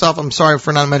out. First off, I'm sorry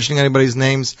for not mentioning anybody's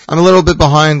names. I'm a little bit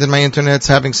behind and my internet's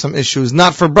having some issues.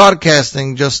 Not for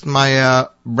broadcasting, just my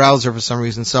browser for some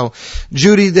reason. So,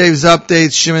 Judy, Dave's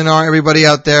updates, Shiminar, everybody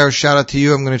out there, shout out to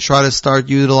you. I'm going to try to start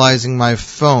utilizing my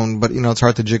phone, but it's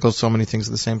hard to jiggle so many things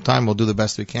at the same time. We'll do the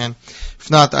best we can. If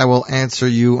not, I will answer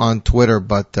you on Twitter,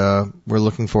 but we're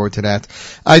looking forward to that.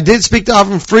 I did speak to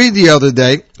Avram Fried the other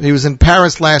day. He was in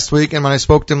Paris last week, and when I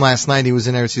spoke to him last night, he was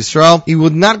in Eretz Yisrael. He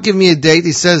would not give me a date.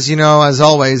 He says, as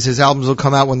always, his albums will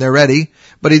come out when they're ready.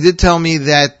 But he did tell me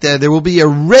that there will be a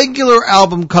regular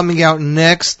album coming out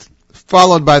next,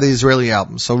 followed by the Israeli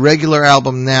album. So regular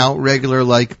album now, regular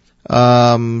like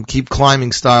Keep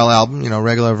Climbing style album,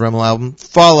 regular Vremel album,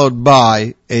 followed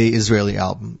by a Israeli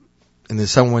album. And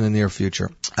there's somewhere in the near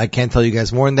future. I can't tell you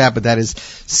guys more than that, but that is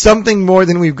something more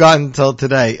than we've gotten until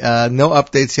today. No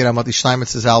updates yet on Mati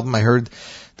Steinmetz's album. I heard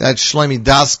that Shlomi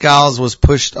Daskal's was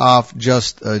pushed off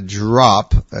just a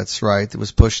drop. That's right. It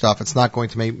was pushed off. It's not going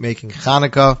to be making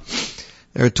Hanukkah.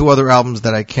 There are two other albums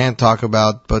that I can't talk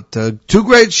about, but two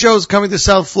great shows coming to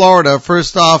South Florida.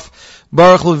 First off,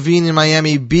 Baruch Levine in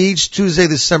Miami Beach, Tuesday,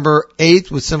 December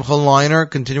 8th with Simcha Leiner,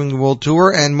 continuing the world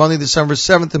tour, and Monday, December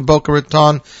 7th in Boca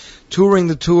Raton, touring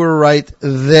the tour right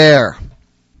there.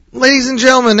 Ladies and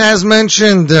gentlemen, as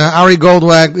mentioned, Ari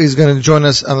Goldwag is going to join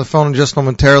us on the phone just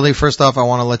momentarily. First off, I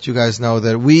want to let you guys know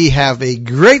that we have a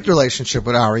great relationship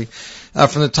with Ari.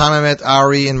 From the time I met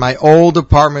Ari in my old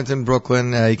apartment in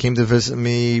Brooklyn, he came to visit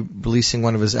me, releasing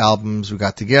one of his albums. We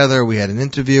got together, we had an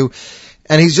interview,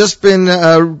 and he's just been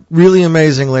really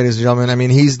amazing, ladies and gentlemen. I mean,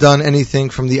 he's done anything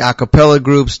from the a cappella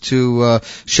groups to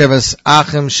Sheves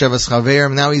Achim, Sheves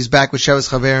Chaverim. Now he's back with Sheves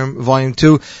Chaverim Volume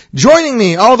 2. Joining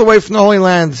me all the way from the Holy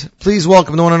Land, please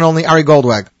welcome the one and only Ari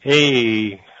Goldwag.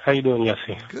 Hey, how you doing,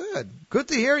 Yossi? Good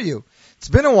to hear you. It's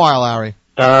been a while, Ari.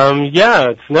 Yeah,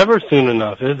 it's never soon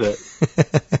enough, is it?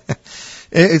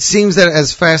 It seems that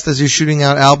as fast as you're shooting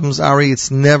out albums, Ari, it's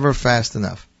never fast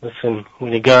enough. Listen,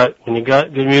 when you got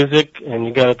good music and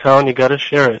you got a talent, you got to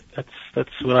share it. That's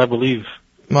what I believe.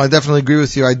 Well, I definitely agree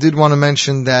with you. I did want to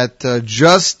mention that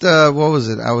what was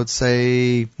it? I would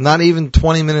say not even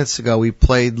 20 minutes ago, we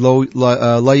played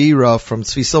La'ira from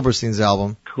Tzvi Silberstein's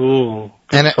album. Cool.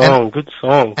 Good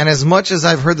song. And as much as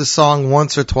I've heard the song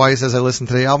once or twice as I listened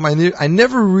to the album, I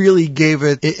never really gave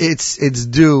it its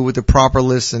due with the proper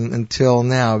listen until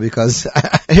now, because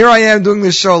here I am doing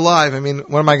this show live. I mean,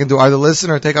 what am I going to do? Either listen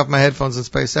or take off my headphones and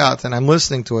space out, and I'm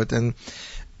listening to it, and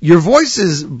your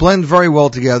voices blend very well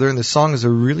together, and the song is a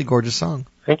really gorgeous song.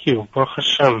 Thank you. Baruch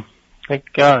Hashem.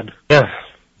 Thank God. Yeah.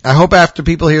 I hope after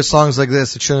people hear songs like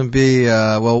this, it shouldn't be,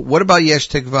 what about Yesh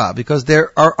Tikva? Because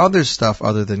there are other stuff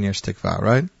other than Yesh Tikva,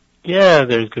 right? Yeah,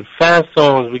 there's good fast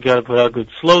songs. We gotta put out good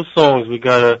slow songs. We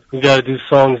gotta do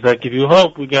songs that give you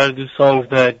hope. We gotta do songs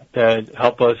that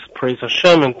help us praise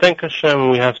Hashem and thank Hashem.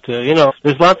 And we have to,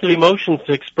 there's lots of emotions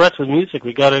to express with music.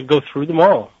 We gotta go through them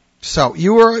all. So,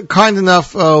 you were kind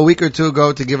enough a week or two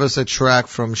ago to give us a track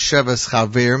from Sheves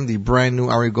Chaverim, the brand new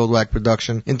Ari Goldwag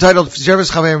production, entitled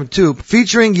Sheves Chaverim 2,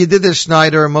 featuring Yedideh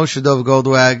Schneider, Moshe Dov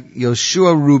Goldwag,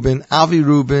 Yoshua Rubin, Avi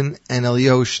Rubin, and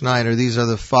Eliyahu Schneider. These are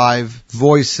the 5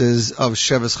 voices of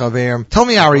Sheves Chaverim. Tell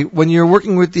me, Ari, when you're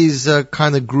working with these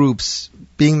kind of groups,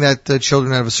 being that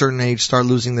children of a certain age start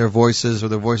losing their voices or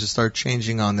their voices start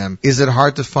changing on them, is it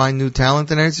hard to find new talent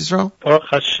in Eretz Yisrael? Baruch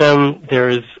Hashem,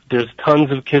 there's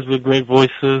tons of kids with great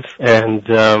voices, and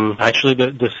actually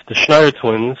the Schneider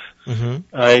twins,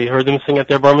 I heard them sing at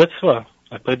their bar mitzvah.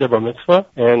 I played their bar mitzvah,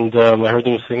 and I heard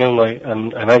them singing,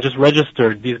 and I just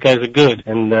registered. These guys are good.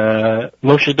 And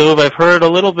Moshe Dov, I've heard a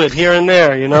little bit here and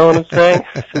there, you know what I'm saying?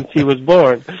 Since he was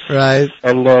born. Right.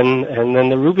 And then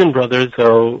the Rubin brothers,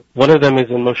 so one of them is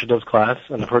in Moshe Dov's class,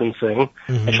 and I've heard him sing.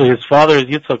 Actually, his father is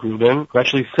Yitzhak Rubin, who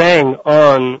actually sang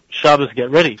on Shabbos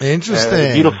Get Ready. Interesting.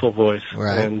 And a beautiful voice.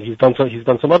 Right. And he's done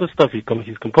some other stuff. He's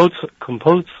composed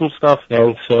some stuff.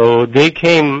 And so they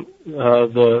came,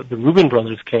 the Rubin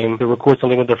brothers came to record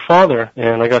something with their father,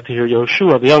 and I got to hear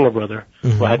Yoshua, the younger brother,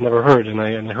 who I had never heard, and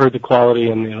I heard the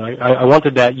quality, and I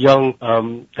wanted that young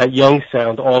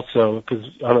sound also, because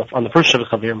on the first Sheves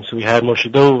Chaverim, so we had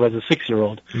Moshe Dov as a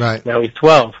 6-year-old. Right. Now he's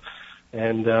 12,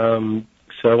 and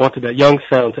so I wanted that young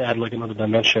sound to add like another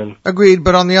dimension. Agreed,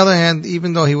 but on the other hand,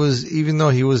 even though he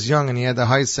was young and he had the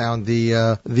high sound,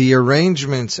 the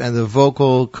arrangements and the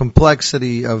vocal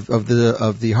complexity of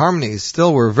the harmonies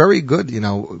still were very good,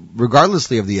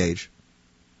 regardlessly of the age.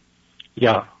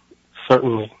 Yeah,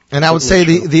 certainly. And I would say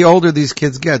the older these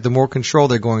kids get, the more control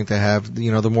they're going to have,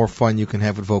 the more fun you can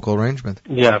have with vocal arrangement.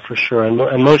 Yeah, for sure. And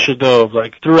Moshe Dov,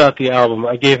 like, throughout the album,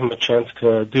 I gave him a chance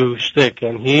to do shtick,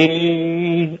 and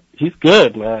he's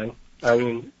good, man. I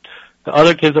mean, the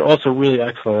other kids are also really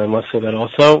excellent, I must say that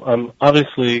also.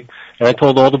 Obviously, and I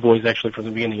told all the boys actually from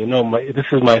the beginning, this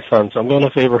is my son, so I'm going to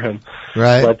favor him.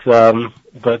 Right.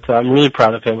 But I'm really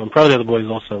proud of him. I'm proud of the other boys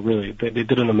also, really. They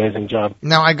did an amazing job.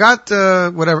 Now, I got,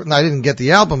 I didn't get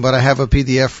the album, but I have a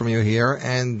PDF from you here,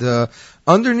 and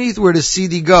underneath where the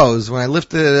CD goes, when I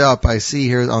lifted it up, I see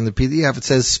here on the PDF, it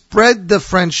says, Spread the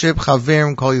Friendship,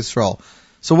 Chaverim Kol Yisrael.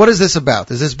 So what is this about?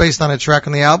 Is this based on a track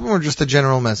on the album or just a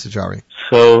general message, Ari?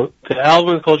 So the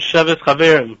album is called Sheves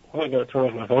Chaverim. Oh, I gotta turn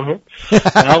off my phone here.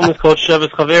 The album is called Sheves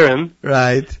Chaverim.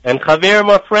 Right. And Chaverim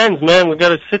are friends, man. We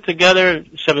gotta sit together.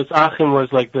 Sheves Achim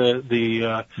was like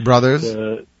the brothers.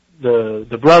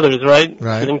 The brothers, right?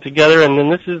 Right. Sitting together, and then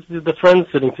this is the friends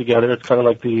sitting together. It's kind of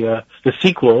like the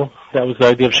sequel. That was the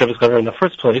idea of Sheves Chaverim in the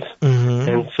first place. Mm-hmm.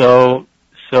 And so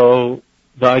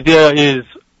the idea is,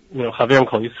 Chaverim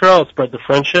Kol Yisrael, spread the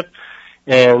friendship.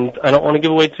 And I don't want to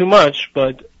give away too much,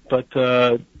 but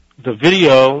the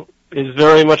video is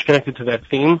very much connected to that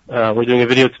theme. We're doing a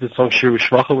video to the song Shir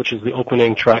V'Shvacha, which is the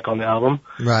opening track on the album.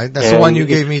 Right, that's the one you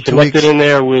gave me 2 weeks. Connected in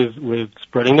there with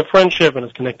spreading the friendship, and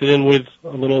it's connected in with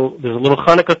there's a little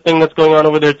Hanukkah thing that's going on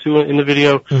over there too in the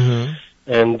video. Mm-hmm.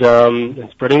 And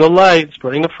spreading the light,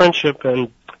 spreading the friendship,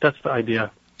 and that's the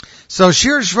idea. So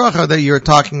Shir Shvacha that you're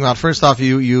talking about, first off,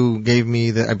 you gave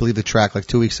me I believe the track like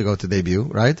 2 weeks ago to debut,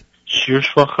 right? Shir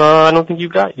Shvacha, I don't think you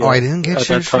got yet. Oh, I didn't get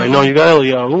Shir Shvacha? No, you got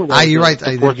Eliyahu. You're right,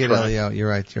 I did get Eliyahu. You're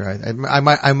right.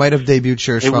 I might have debuted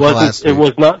Shir Shvacha last week. It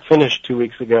was not finished 2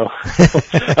 weeks ago.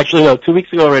 Actually, no, 2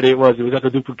 weeks ago already it was. It was at the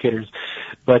Duplicators.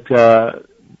 But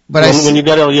when you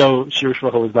got Eliyahu, Shir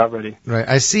Shvacha was not ready. Right.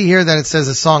 I see here that it says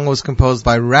the song was composed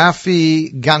by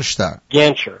Rafi Gansher.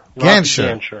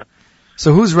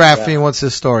 So who's Rafi and what's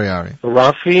his story, Ari?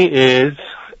 Rafi is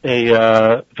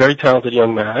a very talented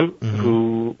young man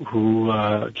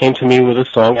who came to me with a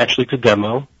song actually to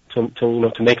demo,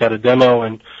 to make out a demo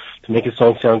and to make his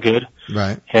song sound good.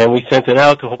 Right. And we sent it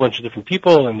out to a whole bunch of different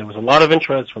people, and there was a lot of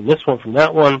interest from this one, from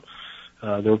that one.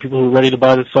 There were people who were ready to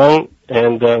buy the song,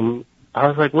 and I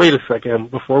was like, wait a second,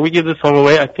 before we give this song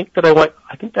away, I think that I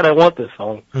want this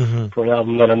song for an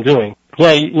album that I'm doing.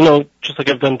 Yeah, just like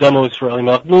I've done demos for Eli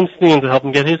Melech Bloomstein to help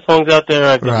him get his songs out there.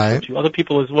 I've done a few other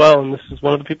people as well, and this is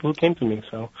one of the people who came to me,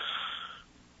 so.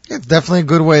 It's definitely a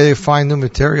good way to find new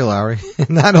material, Ari.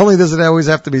 Not only does it always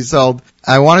have to be sold,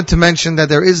 I wanted to mention that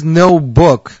there is no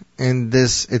book in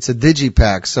this. It's a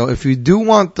digipack, so if you do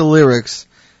want the lyrics,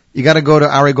 you got to go to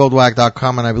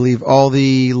arigoldwag.com, and I believe all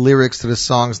the lyrics to the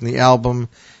songs in the album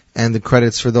and the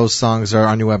credits for those songs are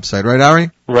on your website, right,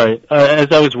 Ari? Right.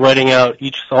 As I was writing out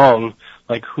each song,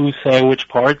 like who sang which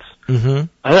parts, I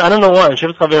don't know why. In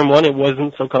Sheves Chaverim 1, it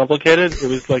wasn't so complicated. It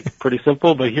was like pretty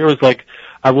simple, but here it was like,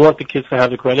 I want the kids to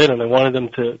have the credit, and I wanted them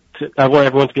I want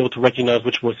everyone to be able to recognize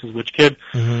which voice is which kid,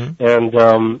 and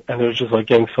it was just like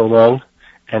getting so long,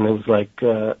 and it was like,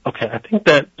 okay, I think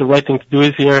that the right thing to do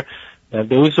is here.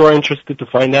 Those who are interested to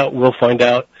find out will find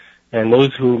out, and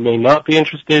those who may not be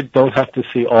interested don't have to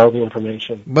see all the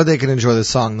information. But they can enjoy the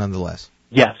song nonetheless.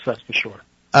 Yes, that's for sure.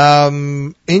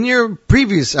 In your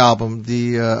previous album,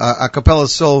 the A Cappella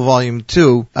Soul Volume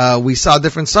 2, we saw a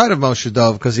different side of Moshe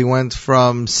Dov because he went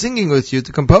from singing with you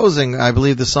to composing. I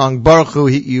believe the song Baruch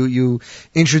you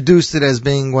introduced it as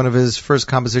being one of his first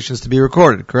compositions to be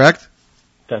recorded, correct?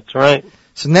 That's right.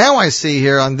 So now I see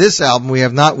here on this album we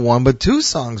have not one but two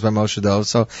songs by Moshe Dov.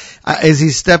 So is he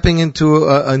stepping into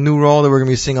a new role that we're going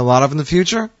to be seeing a lot of in the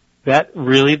future? That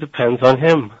really depends on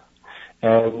him.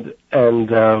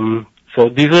 So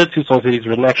these are the two songs that he's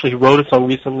written. Actually, he wrote a song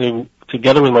recently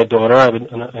together with my daughter.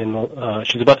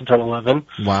 She's about to turn 11.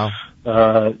 Wow.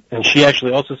 And she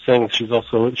actually also sings. In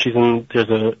Eretz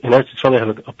Yisrael they have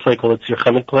a play called the Tzir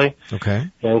Chemed play.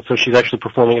 Okay. And so she's actually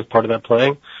performing as part of that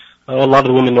play. A lot of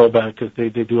the women know about it because they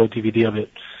do a DVD of it.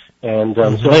 And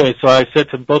so anyway, so I said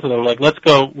to both of them, like, let's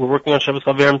go. We're working on Sheves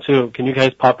Chaverim too. Can you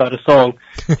guys pop out a song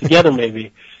together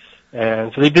maybe?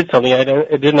 And so they did something.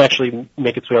 It didn't actually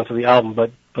make its way onto the album,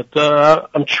 but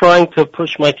I'm trying to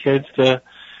push my kids to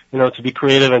be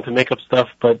creative and to make up stuff.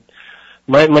 But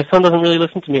my son doesn't really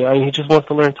listen to me. I mean, he just wants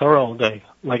to learn Torah all day.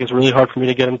 Like, it's really hard for me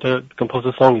to get him to compose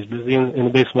a song. He's busy in the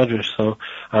base medrash. So,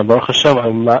 Baruch Hashem,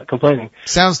 I'm not complaining.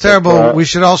 Sounds terrible. We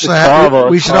should also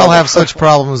all have such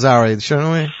problems, Ari,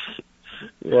 shouldn't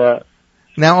we? Yeah.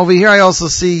 Now over here I also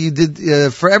see you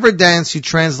did Forever Dance you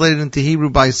translated into Hebrew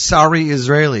by Sari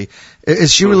Israeli.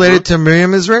 Is she related to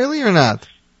Miriam Israeli or not?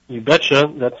 You betcha.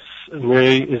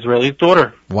 Miri Israeli's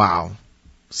daughter. Wow.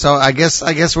 So I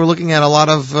guess we're looking at a lot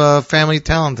of family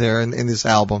talent there in this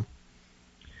album.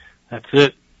 That's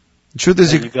it. The truth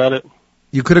is, you got it.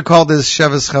 You could have called this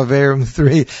Sheves Chaverim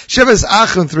 3, Sheves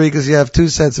Achim 3, because you have two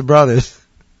sets of brothers.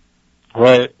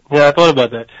 Right. Yeah, I thought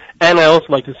about that. And I also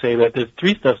like to say that there's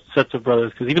three sets of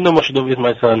brothers, because even though Moshe Dov is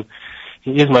my son,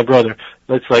 he is my brother.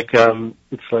 It's like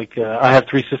I have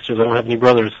three sisters. I don't have any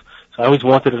brothers. So I always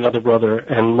wanted another brother.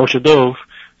 And Moshe Dov,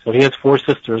 so he has four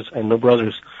sisters and no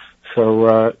brothers.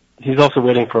 So he's also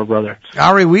waiting for a brother.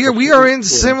 Ari, we are in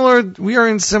similar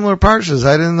parshas.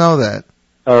 I didn't know that.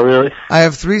 Oh, really? I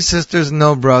have three sisters,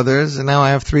 no brothers, and now I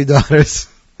have three daughters.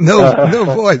 No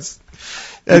boys.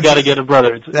 You got to get a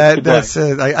brother. That's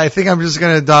it. I think I'm just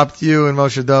going to adopt you and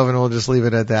Moshe Dov, and we'll just leave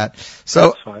it at that.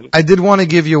 So I did want to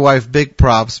give your wife big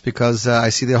props because I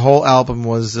see the whole album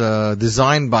was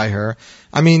designed by her.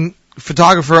 I mean,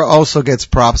 photographer also gets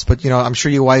props, but I'm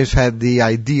sure your wife had the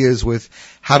ideas with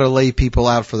how to lay people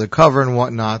out for the cover and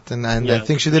whatnot, and I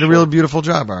think she did a real beautiful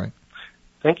job, Ari.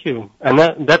 Thank you. And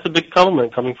that's a big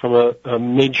compliment coming from a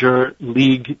major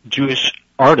league Jewish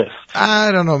artist.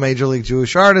 I don't know major league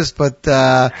Jewish artist, but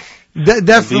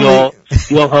definitely.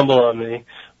 Be all humble on me.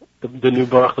 The new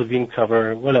Baruch Levine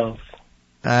cover. What else?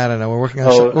 I don't know. We're working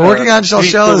on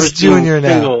Shalshelis Jr. now.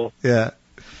 Single.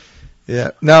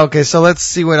 Yeah. No, okay, so let's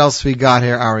see what else we got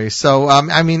here, Ari. So,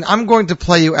 I'm going to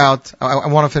play you out. I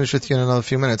want to finish with you in another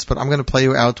few minutes, but I'm going to play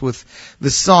you out with the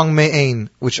song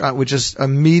Me'ain, which just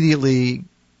immediately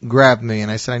grabbed me,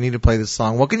 and I said I need to play this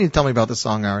song. What can you tell me about this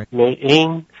song, Ari?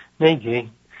 Me'ain,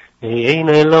 Me'ain, Me'ain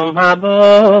Elom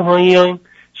Habo,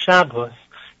 Shabbos,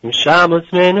 Shabbos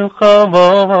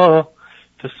Menuchavo.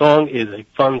 The song is a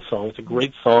fun song. It's a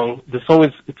great song. The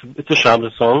song it's a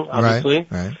Shabbos song, obviously.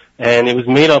 Right. And it was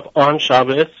made up on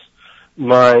Shabbos.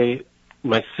 My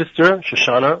sister,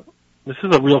 Shoshana, this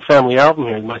is a real family album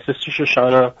here. My sister,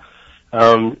 Shoshana,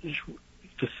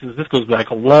 this goes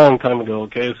back a long time ago,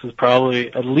 okay? This is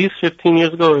probably at least 15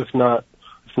 years ago, if not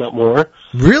more.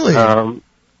 Really?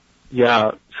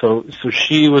 Yeah. So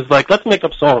she was like, let's make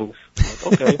up songs.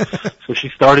 Like, okay. So she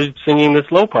started singing this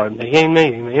low part. And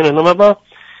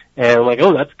I'm like,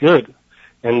 oh, that's good.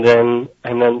 And then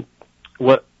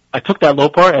I took that low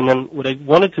part, and then what I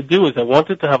wanted to do is I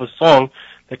wanted to have a song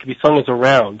that could be sung as a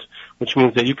round, which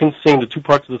means that you can sing the two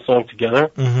parts of the song together.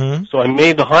 Mm-hmm. So I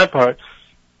made the high part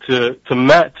to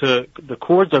the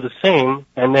chords are the same,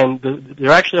 and then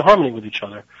they're actually a harmony with each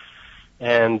other.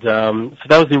 And so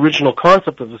that was the original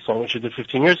concept of the song, which I did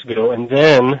 15 years ago. And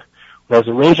then when I was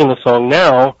arranging the song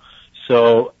now,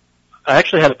 so I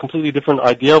actually had a completely different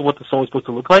idea of what the song was supposed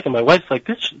to look like, and my wife's like,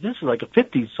 this is like a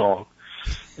 50s song.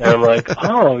 And I'm like,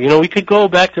 oh, we could go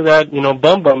back to that,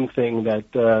 Bum Bum thing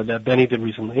that Benny did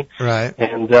recently. Right.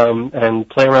 And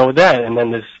play around with that. And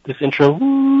then this intro,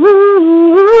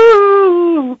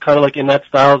 kind of like in that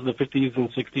style of the 50s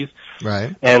and 60s.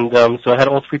 Right. And so I had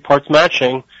all three parts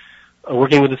matching,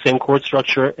 working with the same chord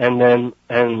structure, and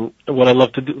what I love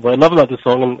about the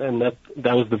song, and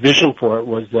that was the vision for it,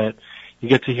 was that you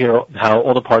get to hear how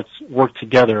all the parts work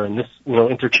together, and this,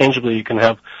 interchangeably, you can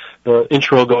have the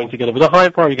intro going together with the high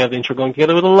part, you can have the intro going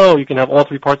together with the low, you can have all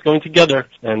three parts going together,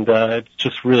 and it's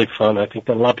just really fun. I think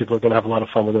that a lot of people are going to have a lot of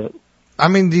fun with it. I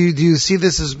mean, do you see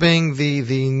this as being the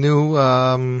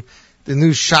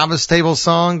new Shabbos table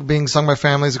song being sung by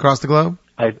families across the globe?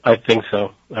 I think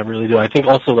so. I really do. I think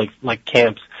also like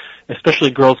camps, especially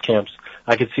girls' camps,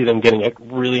 I could see them getting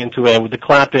really into it. And with the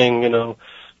clapping,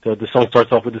 the song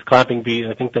starts off with this clapping beat.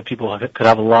 I think that people could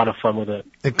have a lot of fun with it.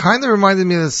 It kind of reminded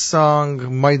me of the song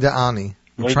Moida Ani.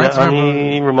 Moida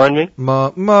Ani, remind me?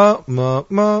 Moida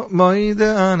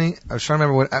Ani. I'm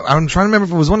trying to remember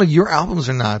if it was one of your albums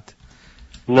or not.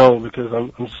 No, because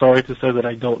I'm sorry to say that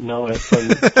I don't know it.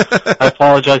 I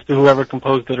apologize to whoever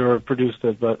composed it or produced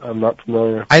it, but I'm not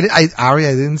familiar. Ari,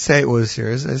 I didn't say it was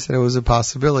yours. I said it was a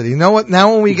possibility. You know what?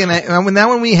 Now when we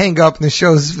hang up and the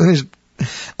show is finished,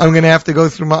 I'm going to have to go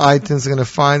through my iTunes. I'm going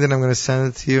to find it. I'm going to send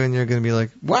it to you, and you're going to be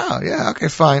like, "Wow, yeah, okay,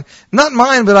 fine. Not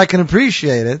mine, but I can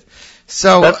appreciate it."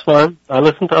 So that's fine. I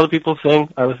listen to other people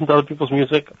sing. I listen to other people's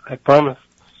music. I promise.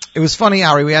 It was funny,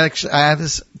 Ari. I had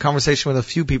this conversation with a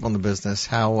few people in the business.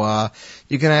 How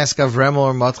you can ask Avremel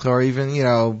or Matcha or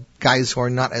even guys who are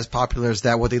not as popular as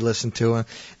that what they listen to,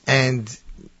 and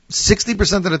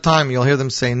 60% of the time you'll hear them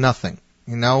say nothing.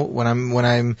 When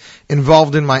I'm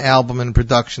involved in my album and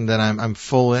production, then I'm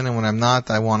full in, and when I'm not,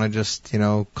 I want to just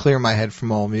clear my head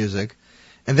from all music.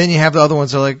 And then you have the other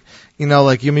ones that are like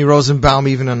Yumi Rosenbaum,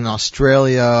 even in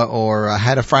Australia, or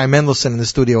had a Friar Mendelssohn in the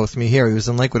studio with me here. He was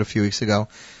in Lakewood a few weeks ago.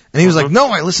 And he was like, no,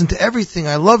 I listened to everything.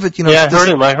 I love it. Yeah, I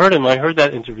heard him. I heard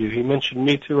that interview. He mentioned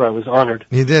me too. I was honored.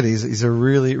 He did. He's a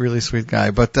really, really sweet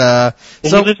guy. But, he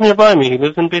lives nearby me. He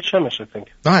lives in Beit Shemesh, I think.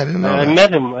 Oh, I didn't know that. I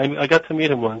met him. I got to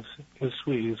meet him once. He was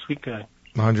sweet. He was a sweet guy.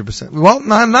 100%. Well,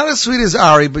 not as sweet as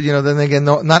Ari, but then again,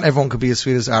 not everyone could be as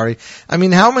sweet as Ari. I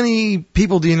mean, how many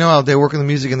people do you know out there working in the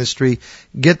music industry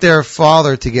get their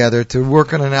father together to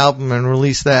work on an album and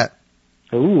release that?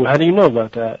 Ooh, how do you know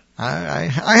about that? I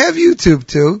have YouTube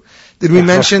too. Did we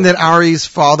mention that Ari's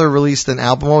father released an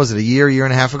album? What was it, a year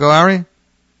and a half ago, Ari?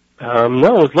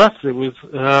 No, it was less. It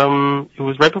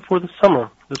was right before the summer,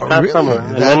 past summer.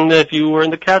 And then if you were in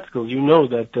the Catskills, you know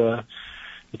that,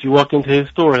 if you walked into his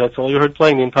store, that's all you heard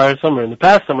playing the entire summer. In the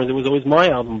past summers, it was always my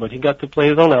album, but he got to play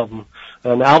his own album.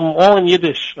 An album all in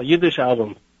Yiddish, a Yiddish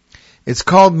album. It's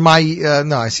called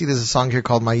I see there's a song here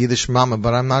called My Yiddish Mama,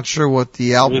 but I'm not sure what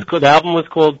the album... The album was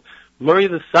called Murray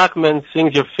the Sockman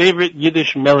Sings Your Favorite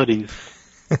Yiddish Melodies.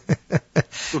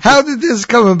 How did this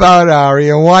come about, Ari,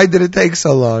 and why did it take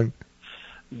so long?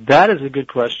 That is a good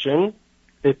question.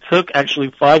 It took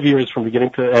actually 5 years from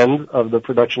beginning to end of the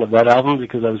production of that album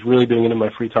because I was really doing it in my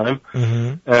free time.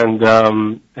 Mm-hmm.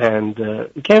 And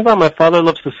it came about my father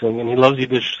loves to sing and he loves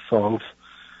Yiddish songs.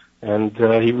 And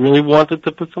he really wanted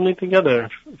to put something together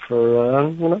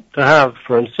for, to have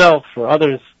for himself, for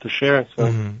others to share. So.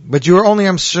 Mm-hmm. But you were only,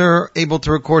 I'm sure, able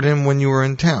to record him when you were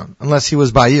in town, unless he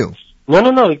was by you.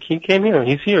 No. He came here.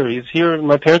 He's here.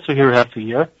 My parents were here half the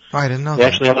year. Oh, I didn't know They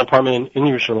that. actually have an apartment in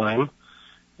Yerushalayim.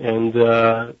 And,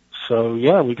 so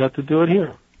yeah, we got to do it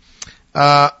here.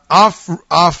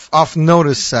 Off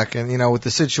notice second, with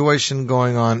the situation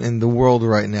going on in the world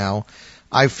right now,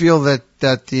 I feel that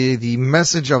the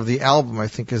message of the album, I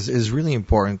think, is really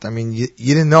important. I mean, you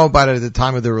didn't know about it at the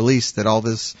time of the release that all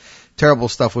this terrible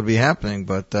stuff would be happening,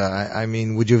 but, I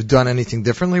mean, would you have done anything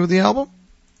differently with the album?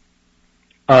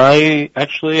 I live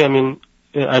in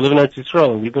Eretz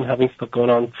Yisrael, and we've been having stuff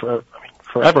going on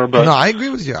forever, but... No, I agree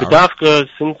with you. B'dafka,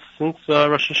 since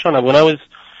Rosh Hashanah, when I was,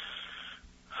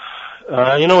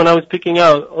 when I was picking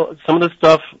out some of the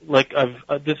stuff,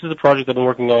 this is a project I've been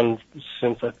working on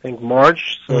since, I think,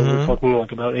 March, so we're talking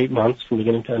about 8 months from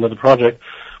beginning to end of the project.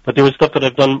 But there was stuff that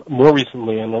I've done more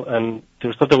recently, and there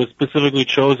was stuff that was specifically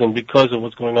chosen because of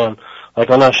what's going on. Like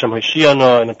Ana Hashem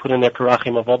Hashiano, and I put in there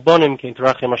Karachim Aval Bonim, Kein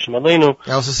Tarachim Hashem Aleinu.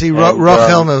 I also see Rachel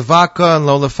Mevaka and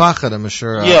Lola Fachad, I'm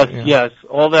sure. Yes.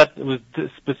 All that was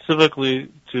specifically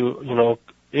to,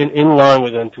 in line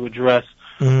with and to address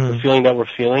the feeling that we're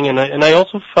feeling. And I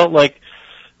also felt like,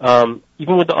 even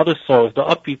with the other songs, the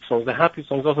upbeat songs, the happy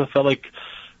songs, I also felt like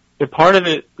part of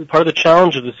the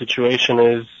challenge of the situation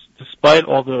is, despite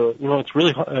all the, it's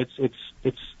really,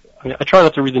 I try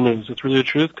not to read the news. It's really the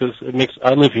truth because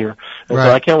I live here. And so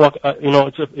I can't walk,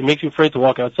 it makes you afraid to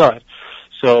walk outside.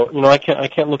 So, I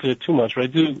can't look at it too much, but I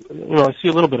do, I see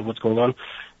a little bit of what's going on.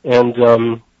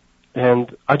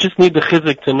 And I just need the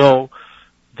chizik to know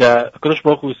that HaKadosh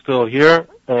Baruch Hu is still here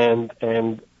and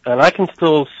I can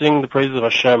still sing the praises of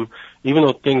Hashem even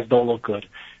though things don't look good.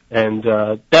 And,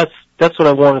 that's what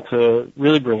I wanted to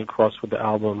really bring across with the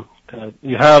album.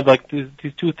 You have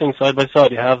these two things side by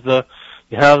side. You have the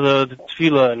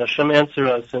tefillah and Hashem answer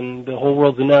us, and the whole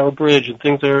world's a narrow bridge, and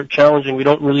things are challenging. We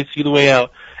don't really see the way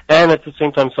out. And at the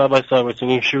same time, side by side, we're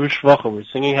singing Shiru Shvacha, we're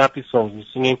singing happy songs, we're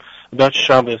singing about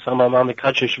Shabbos, and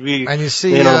you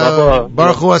see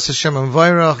Baruch Hu Hashem and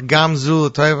Vayrach, Gamzu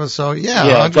L'Taiva. So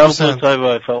Gamzu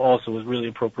L'Taiva I felt also was really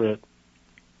appropriate.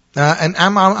 And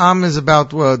Am is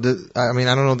about, I don't know, I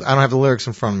don't have the lyrics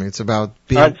in front of me. It's about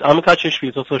being... It's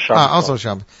also Shabbos. Also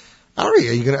Shabbos. Ari,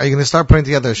 are you gonna start putting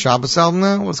together a Shabbos album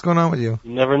now? What's going on with you?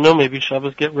 You never know. Maybe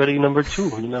Shabbos Get Ready number 2.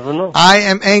 You never know. I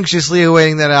am anxiously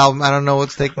awaiting that album. I don't know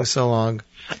what's taking so long.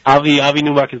 Avi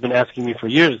Newmark has been asking me for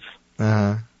years.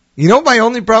 My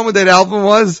only problem with that album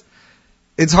was,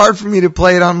 it's hard for me to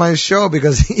play it on my show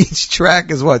because each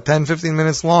track is 10, 15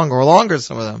 minutes long or longer,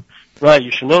 some of them. Right,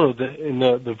 you should know that in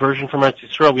the version from Eretz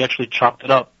Yisrael, we actually chopped it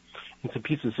up into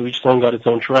pieces, so each song got its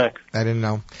own track. I didn't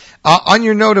know. On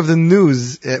your note of the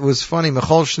news, it was funny,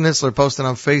 Michal Schnitzler posted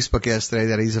on Facebook yesterday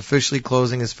that he's officially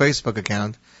closing his Facebook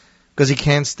account because he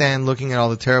can't stand looking at all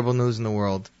the terrible news in the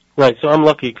world. Right, so I'm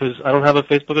lucky because I don't have a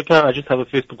Facebook account, I just have a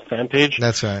Facebook fan page.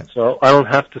 That's right. So I don't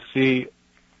have to see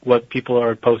what people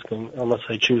are posting unless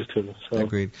I choose to. So.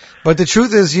 Agreed. But the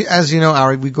truth is, as you know,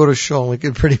 Ari, we go to shul and we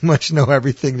can pretty much know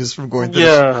everything just from going through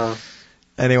the show.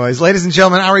 Anyways, ladies and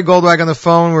gentlemen, Ari Goldwag on the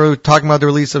phone. We're talking about the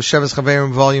release of Sheves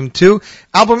Chaverim Volume 2.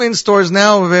 Album in stores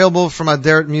now, available from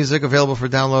Aderet Music, available for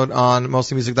download on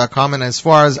mostlymusic.com. And as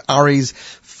far as Ari's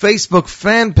Facebook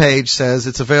fan page says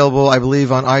it's available, I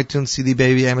believe, on iTunes, CD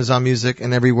Baby, Amazon Music,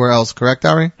 and everywhere else. Correct,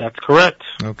 Ari? That's correct.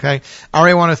 Okay.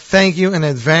 Ari, I want to thank you in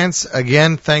advance.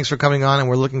 Again, thanks for coming on, and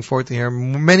we're looking forward to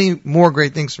hearing many more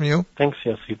great things from you. Thanks,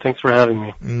 Yossi. Thanks for having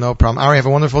me. No problem. Ari, have a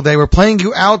wonderful day. We're playing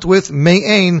you out with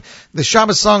Me'ain, the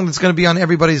Shabbos song that's going to be on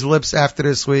everybody's lips after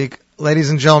this week. Ladies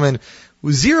and gentlemen,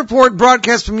 Z Report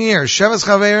broadcast premiere, Sheves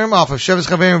Chaverim off of Sheves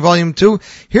Chaverim Volume 2.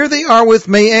 Here they are with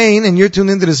Me'ain, and you're tuned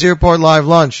into the Z Report Live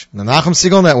Lunch, the Lchaim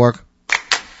Kumzitz Network.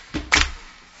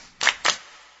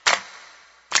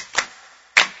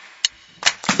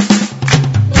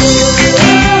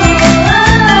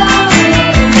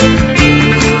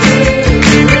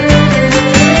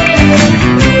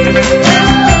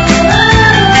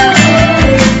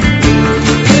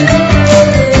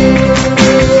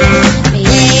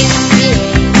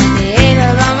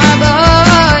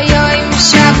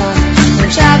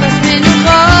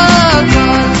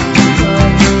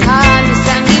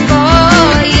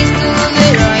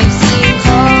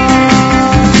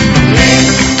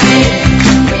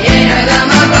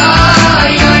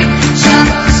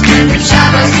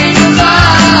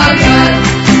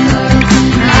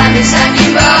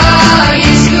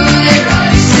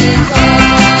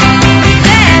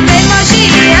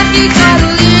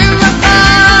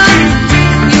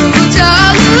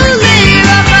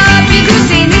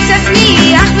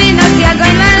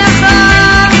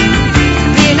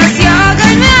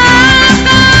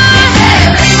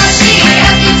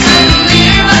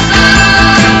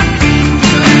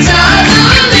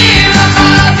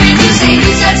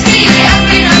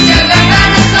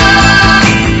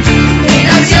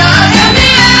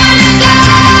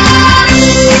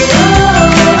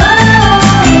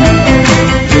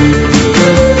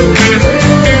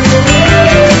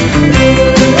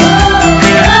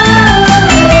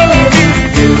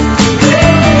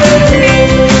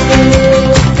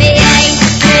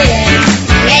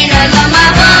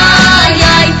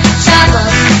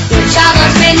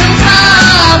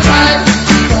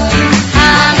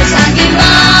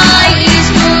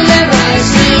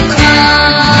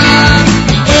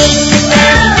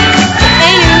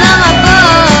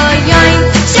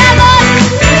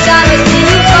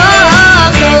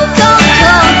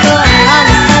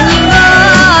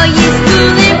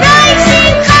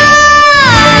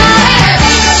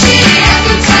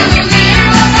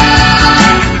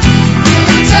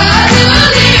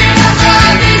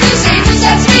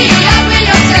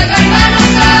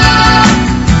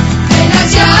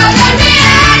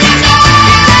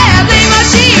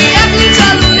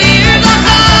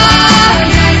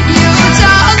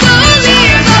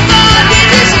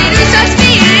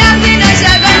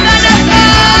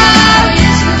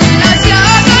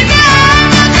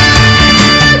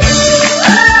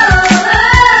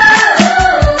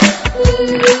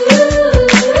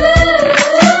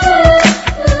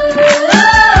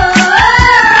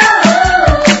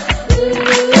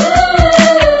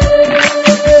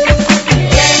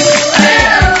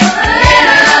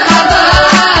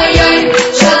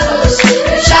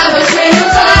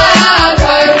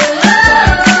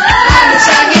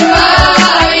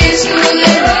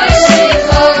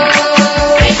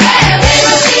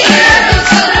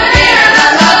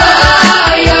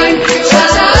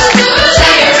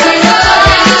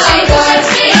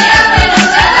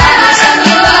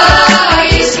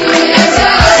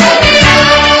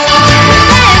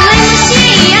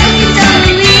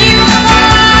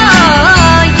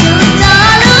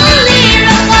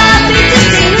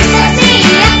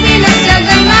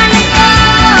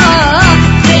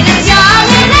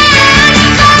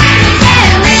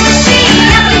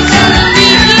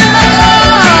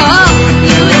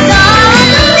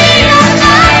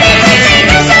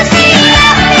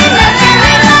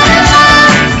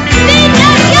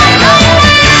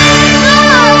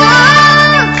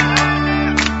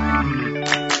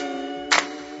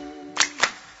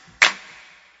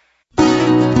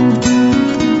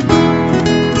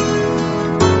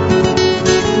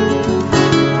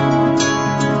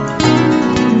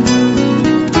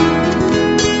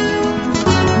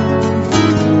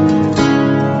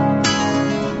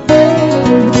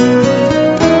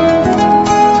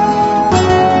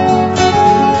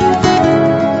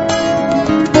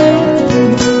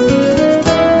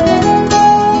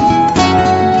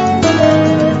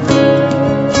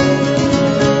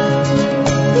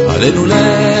 עלינו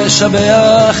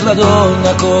לשבח לדון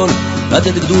הכל,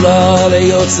 לתת גדולה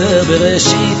ליוצר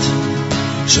בראשית,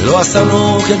 שלא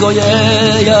עשנו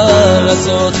כגויי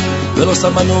הארצות, ולא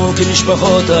שמנו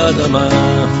כמשפחות האדמה,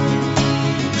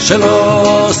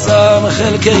 שלא שם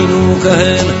חלקנו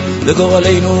כהן,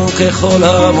 וגורלנו ככל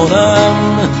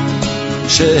המונם,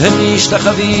 שהם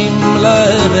משתחווים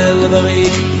להבל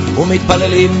בריק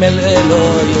ומתפללים אל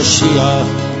אלוהי יושיע,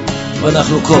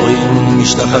 ואנחנו קוראים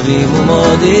משתחווים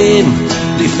ומודים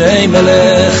לפני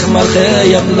מלך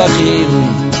מלכי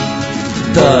המלכים.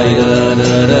 די די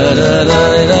די די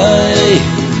די די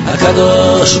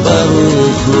הקדוש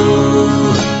ברוך הוא,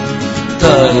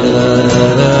 די די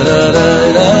די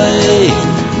די די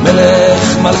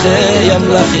מלך מלכי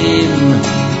המלכים,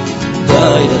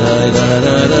 די די די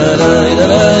די די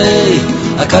די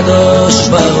הקדוש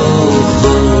ברוך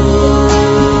הוא.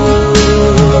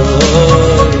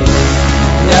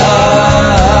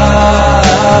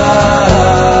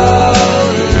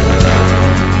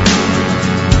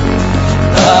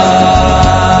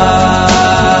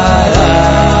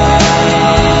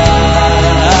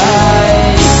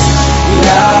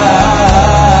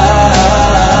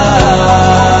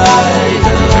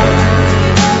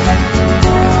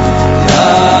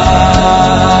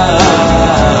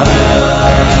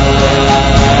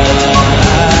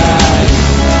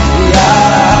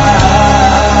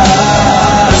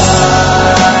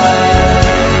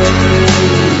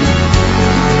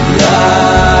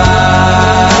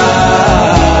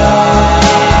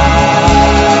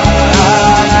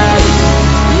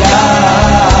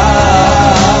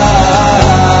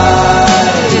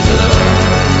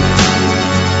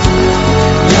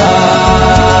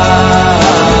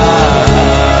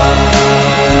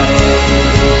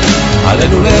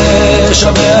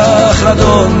 לשבח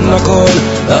לאדון הכל,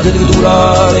 לתת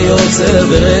גדולה ליוצר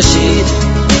בראשית,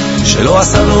 שלא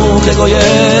עשנו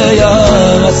כגויי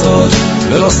הארצות,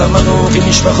 ולא שמנו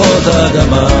כמשפחות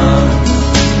האדמה,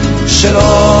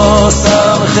 שלא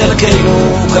שם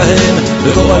חלקנו כהם,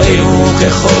 וגורלנו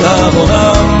ככל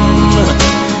המונם,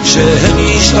 שהם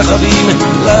משתחווים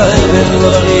להבל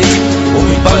בריק,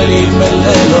 ומתפללים אל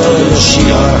אלוהי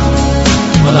יושיע,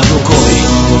 אנחנו קוראים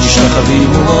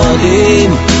משתחווים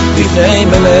ומודים לפני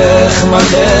מלך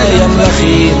מלכי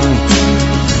המלכים.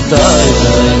 די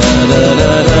די די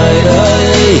די די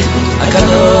די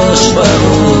הקדוש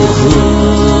ברוך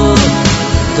הוא,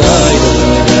 די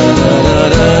די די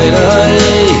די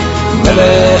די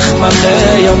מלך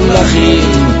מלכי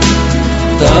המלכים,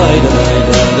 די די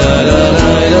די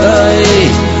די די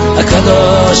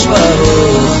הקדוש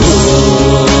ברוך הוא.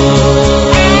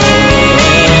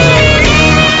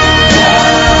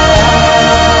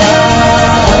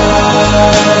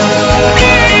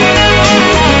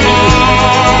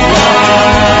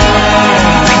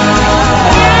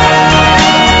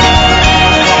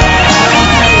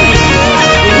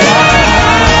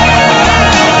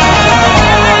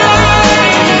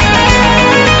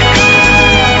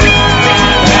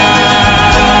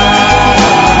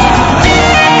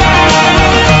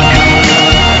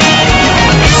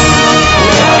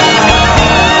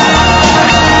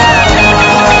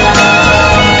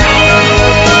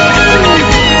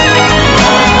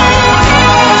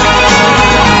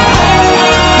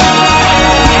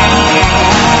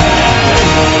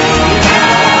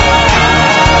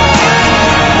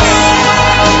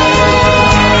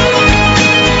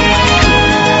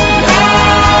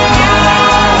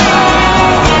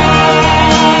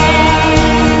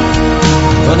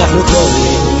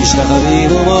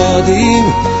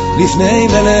 לפני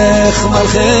מלך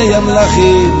מלכי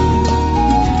המלכים,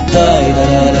 די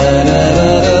די די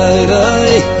די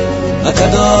די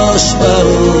הקדוש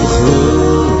ברוך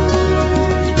הוא,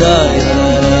 די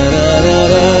די די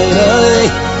די די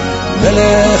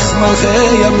מלך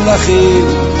מלכי המלכים,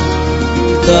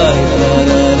 די די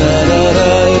די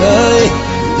די די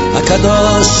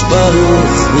הקדוש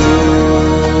ברוך הוא.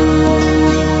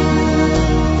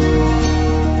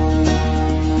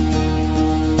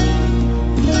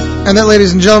 And that,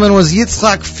 ladies and gentlemen, was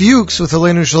Yitzhak Fuchs with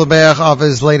Aleinu Shalbeach off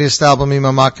his latest album,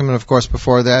 Imam Akim, and of course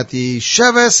before that, the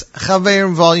Sheves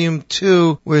Chaverim Volume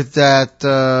 2 with that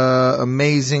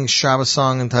amazing Shabbos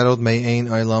song entitled Me'ein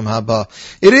Olam Haba.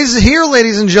 It is here,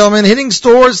 ladies and gentlemen, hitting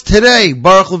stores today.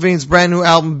 Baruch Levine's brand new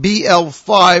album,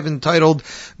 BL5, entitled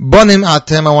Bonim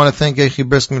Atem. I want to thank Yoely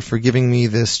Greenfeld for giving me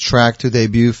this track to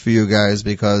debut for you guys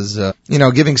because,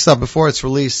 giving stuff before it's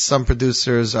released, some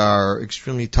producers are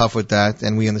extremely tough with that,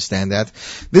 and we understand that.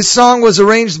 This song was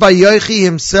arranged by Yoely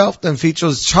himself and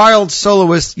features child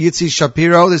soloist Yitzi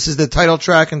Shapiro. This is the title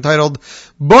track entitled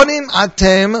Bonim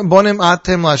Atem, Bonim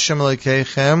Atem L'Hashem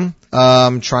Elokeichem.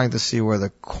 I'm trying to see where the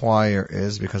choir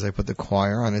is because I put the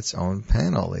choir on its own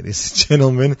panel, ladies and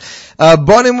gentlemen.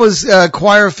 Bonim was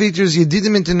choir features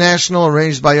Yedidim International,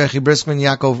 arranged by Yoely Greenfeld,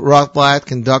 Yaakov Rothblatt,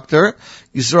 conductor,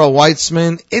 Yisrael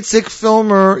Weitzman, Itzik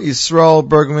Filmer, Yisrael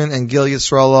Bergman, and Gil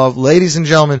Yisraelov. Ladies and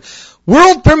gentlemen,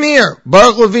 World premiere,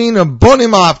 Baruch Levine,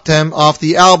 Bonim Atem, off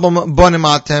the album Bonim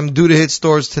Atem, due to hit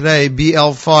stores today,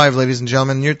 BL5, ladies and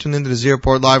gentlemen. You're tuned into the Z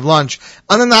Report Live Lunch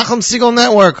on the Nachum Segal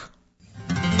Network.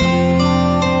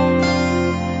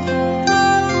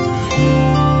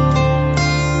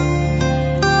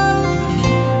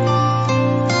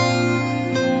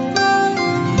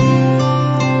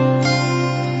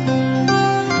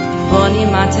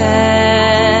 Bonim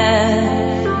Atem,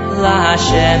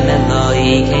 LaHashem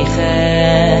Eloi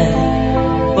Keichem.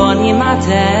 Bonim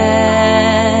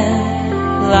Atem,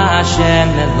 LaHashem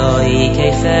Eloi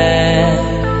Keichem.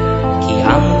 Ki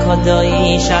Am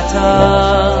Kadosh Ata,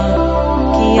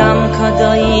 Ki Am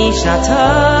Kadosh Ata,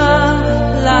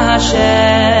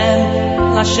 LaHashem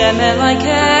Eloi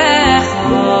Keichem.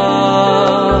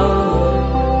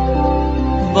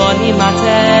 Bonim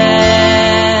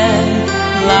Atem,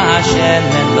 LaHashem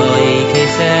Eloi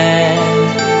Keichem.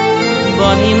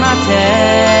 Bonim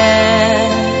Atem,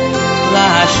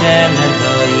 LaHashem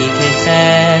Eloi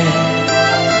Keichem.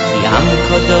 Ki Am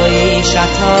Kadosh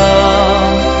Ata,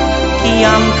 Ki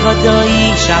Am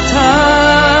Kadosh Ata,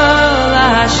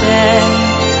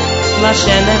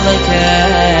 LaHashem Eloi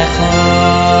Keichem.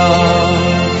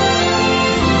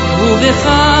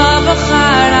 Ubecha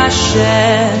b'char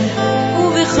Hashem,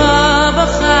 Ubecha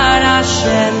b'char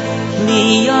Hashem, Li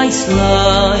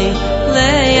Yisloi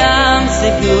Leyam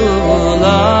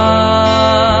Segula,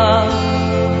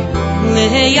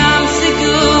 Leyam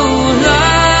Segula,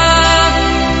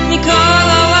 Mikol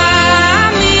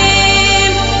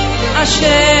Ha'amim,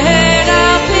 Asher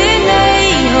al Pnei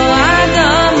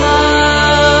Ha'adama.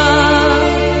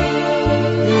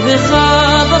 Ubecha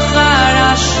b'char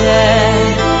Hashem,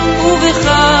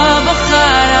 Ubecha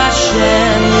b'char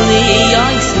Hashem, Li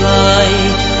Yisloi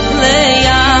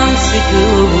Leyam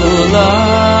Segula,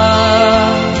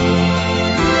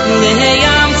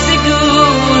 Leyam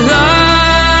Segula,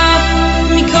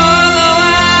 Mikol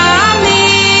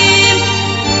Ha'amim,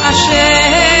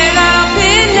 Asher al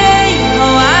Pnei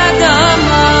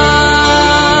Ha'adama.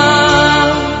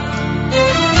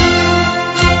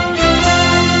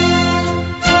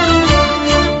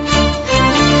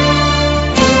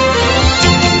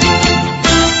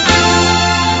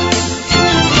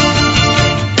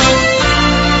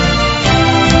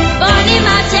 Bonim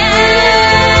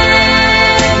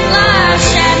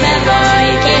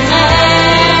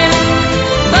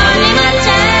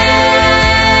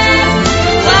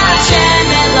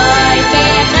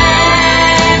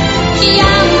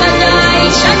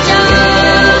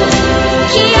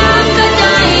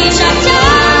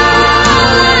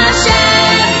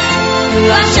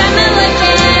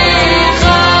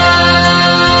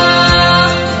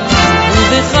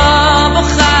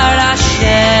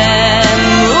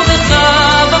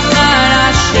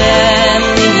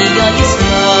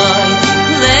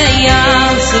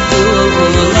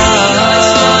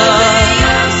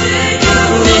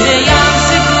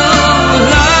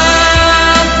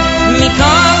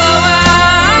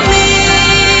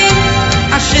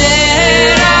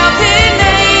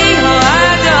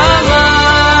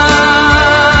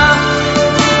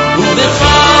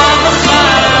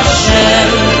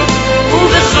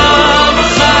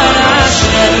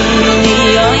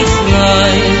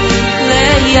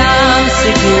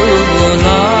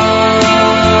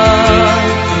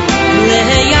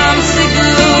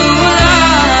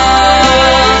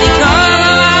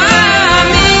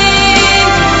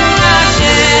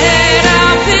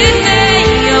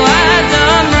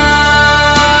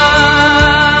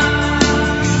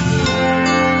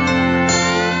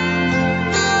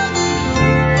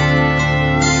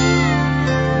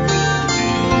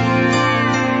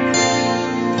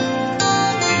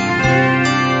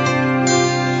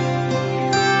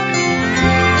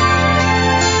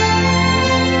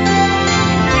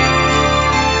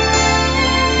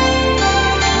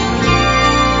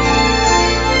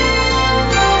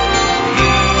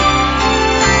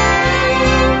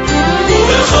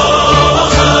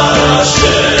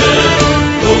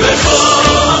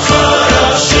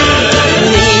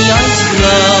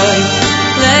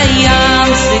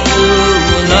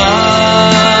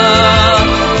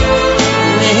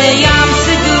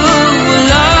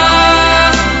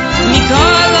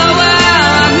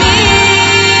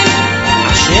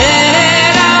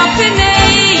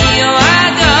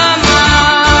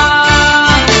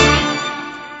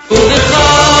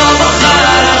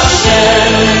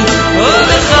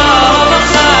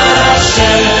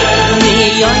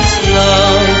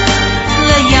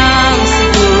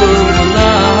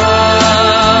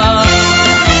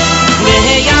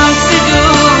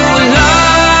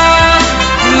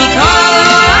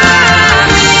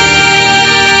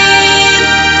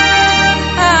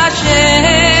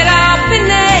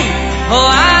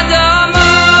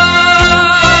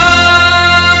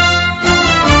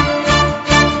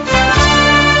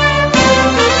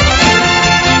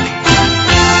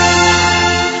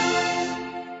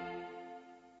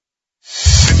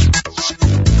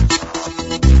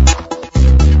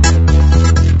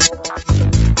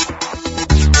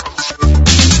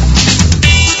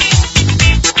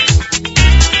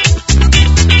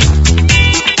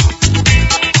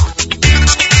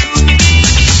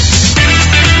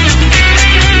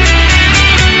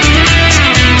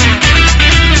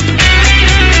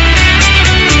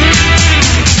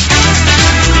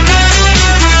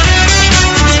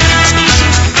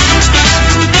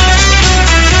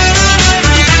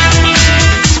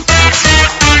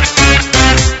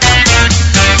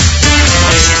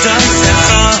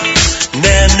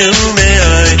nenu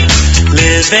me'oy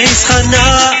leveis chana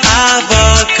ava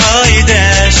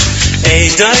kodesh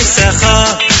eidoi secha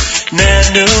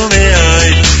nenu me'oy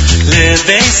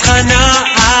leveis chana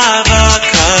ava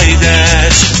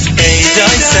kodesh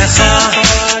eidoi secha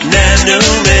nenu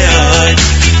me'oy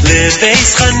leveis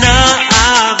chana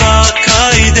ava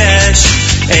kodesh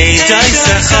eidoi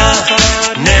secha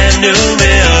nenu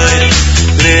me'oy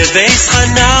leveis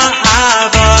chana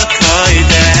ava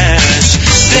kodesh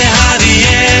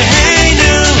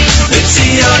ve'havieinu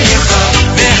l'tzion yecha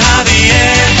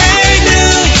ve'havieinu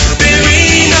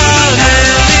b'rina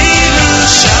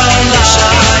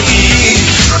le'Yerushalayim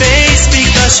beis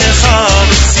mikdashecha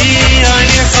l'tzion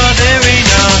yecha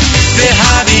b'rina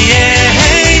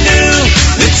ve'havieinu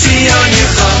l'tzion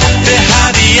yecha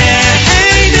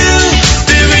ve'havieinu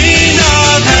b'rina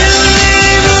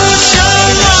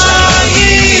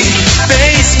le'Yerushalayim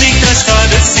beis mikdashecha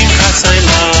b'simchat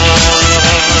Torah.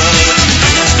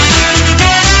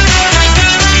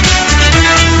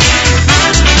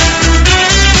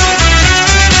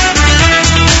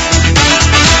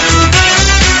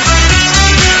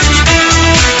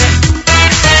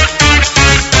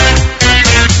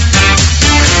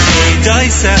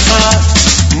 Secha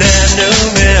nenu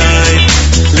me'oy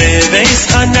leveis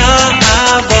chana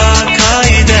ava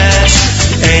kodesh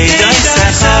eidoi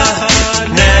secha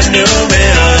nenu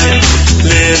me'oy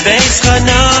leveis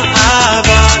chana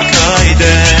ava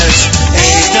kodesh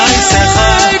eidoi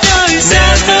secha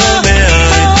nenu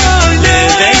me'oy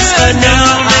leveis chana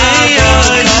ava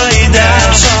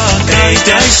kodesh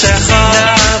eidoi secha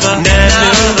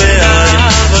nenu me'oy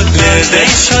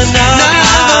leveis chana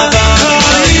ava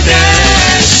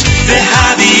kodesh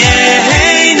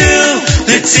ve'havieinu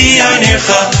l'tzion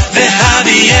yecha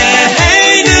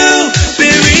ve'havieinu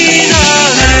b'rina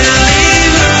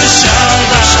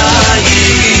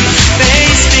le'Yerushalayim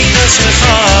beis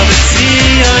mikdashecha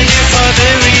b'tzion yecha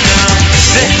b'rina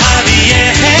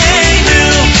ve'havieinu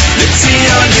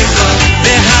l'tzion yecha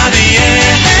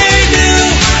ve'havieinu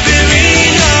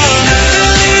b'rina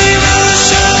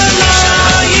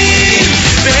le'Yerushalayim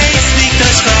beis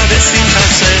mikdashecha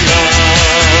b'simchat Torah.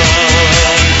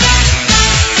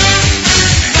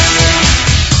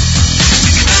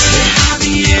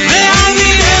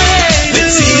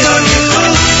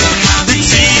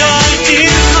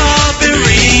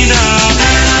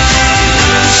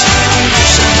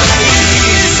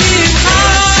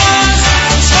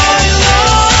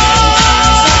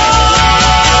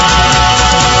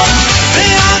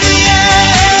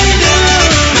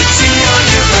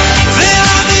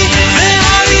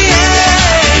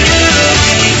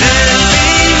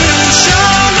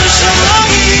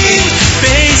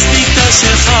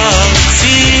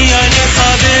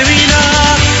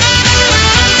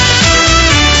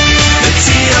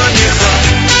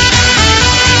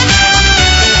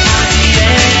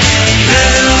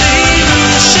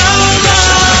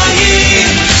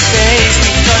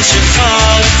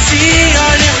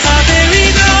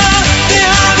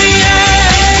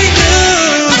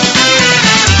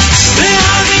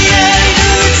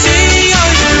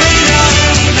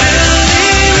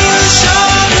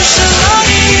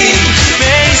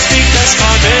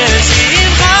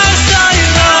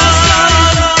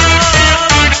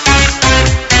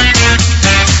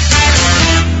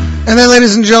 And then,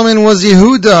 ladies and gentlemen, was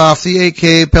Yehuda off the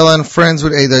AK Pella and Friends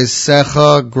with Eidai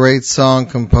Secha. Great song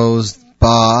composed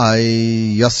by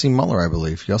Yossi Muller, I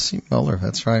believe. Yossi Muller,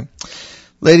 that's right.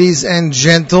 Ladies and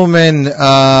gentlemen,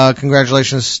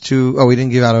 congratulations to, we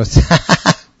didn't give out a,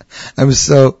 I'm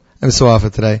so off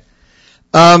it today.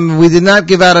 We did not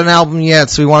give out an album yet,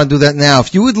 so we want to do that now.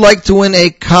 If you would like to win a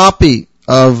copy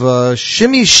of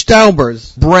Shimmy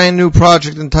Stauber's brand new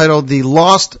project entitled The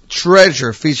Lost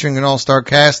Treasure, featuring an all-star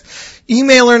cast,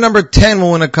 emailer number 10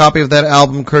 will win a copy of that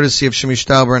album, courtesy of Shimmy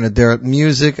Stauber and Aderet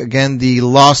Music. Again, The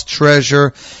Lost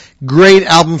Treasure, great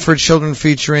album for children,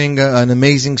 featuring an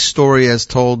amazing story as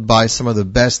told by some of the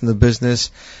best in the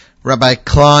business. Rabbi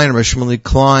Klein, Rabbi Shmuley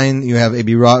Klein, you have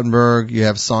A.B. Rottenberg, you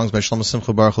have songs by Shlomo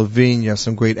Simcha, Baruch Levine, you have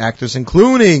some great actors,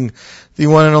 including the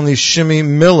one and only Shimmy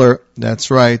Miller.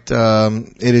 That's right.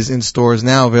 It is in stores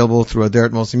now, available through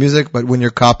Aderet Mostly Music, but win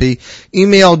your copy.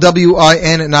 Email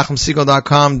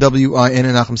win@nachumsegal.com,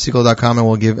 win@nachumsegal.com, and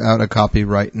we'll give out a copy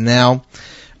right now.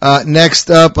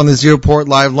 Next up on the Zero Port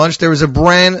Live Lunch, there is a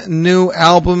brand new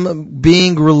album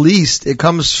being released. It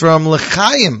comes from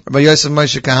Lchaim. R Yosef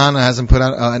Moshe Kahane hasn't put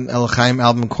out an Lchaim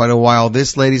album in quite a while.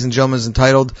 This, ladies and gentlemen, is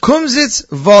entitled Kumzitz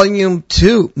Volume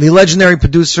 2. The legendary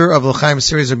producer of Lchaim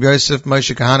series, R Yosef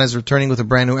Moshe Kahane, is returning with a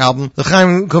brand new album,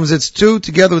 Lchaim Kumzitz 2,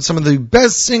 together with some of the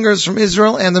best singers from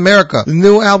Israel and America. The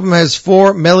new album has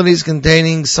 4 melodies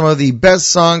containing some of the best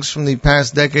songs from the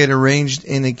past decade arranged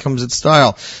in a Kumzitz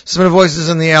style. Some of the voices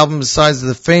in the album, besides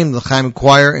the famed Lchaim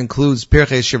choir, includes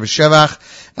Pirchei Sheves Chaverim,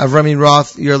 Avrami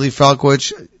Roth, Yoely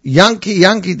Greenfeld,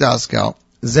 Yankee Daskal,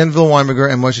 Zenville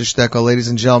Weinberger, and Moshe Steckel. Ladies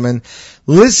and gentlemen,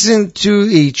 listen to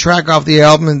a track off the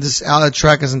album, and this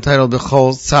track is entitled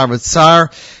Bechol Tsar V'Tzar.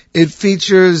 It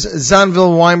features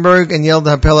Zanville Weinberg and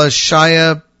Yelda Hapela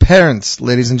Shaya Parents.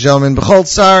 Ladies and gentlemen, Bechol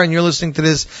Tsar, and you're listening to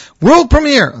this world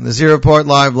premiere on the Zero Port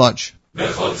Live Lunch.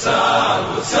 Bechol Tsar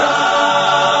V'Tzar,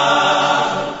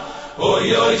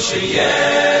 oy oy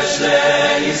sheyesh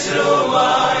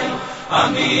leYisroel,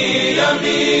 ami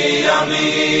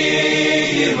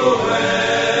yimuel.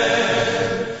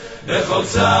 Bechol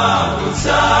Tsar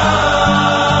V'Tzar,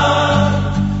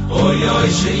 oy oy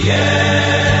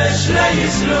sheyesh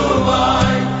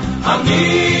leYisroel, ami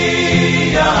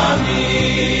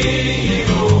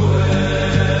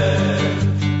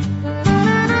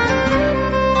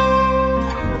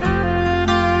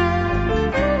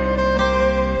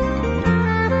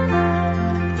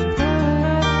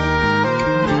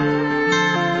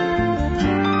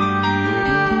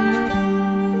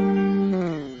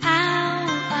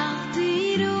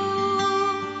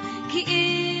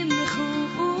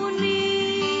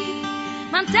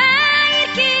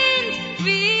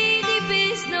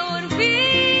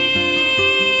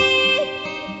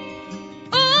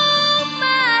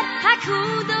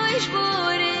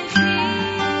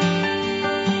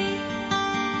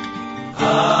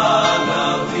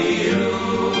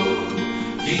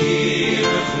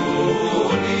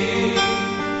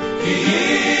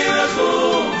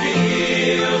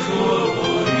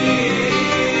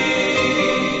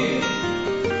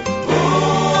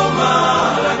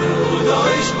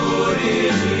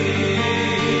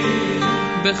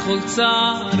בכל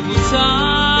צער וצער,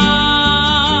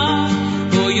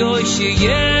 אוי אוי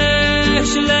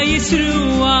שיש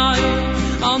לישראל,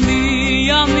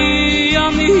 אני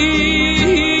עמהם.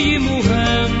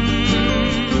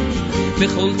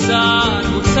 בכל צער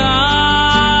וצער,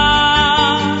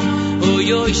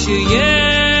 אוי אוי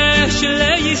שיש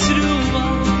לישראל,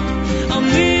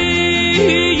 אני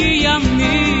עמהם.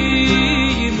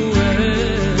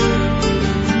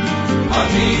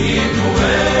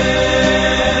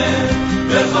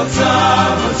 בכל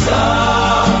צער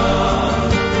וצער,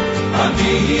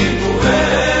 אני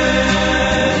מוהל.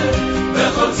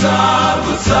 בכל צער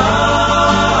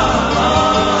וצער,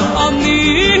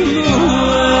 אני מוהל.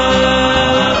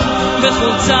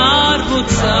 בכל צער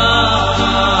וצער,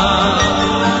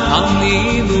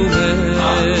 אני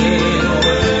מוהל.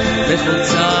 בכל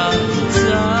צער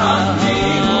וצער,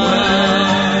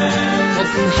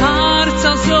 auf dem Herz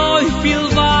so viel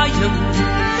Weiden,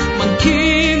 man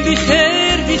kann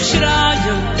dich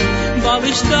schreien, weil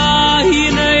ich da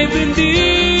hier neben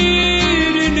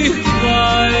dir nicht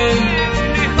wein.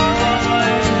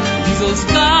 Du sollst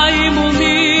kein und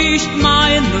nicht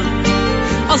meinen,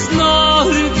 als nur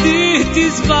dich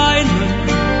ist weinen.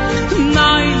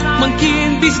 Nein, man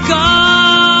kann bis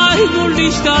kein und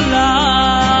nicht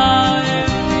allein.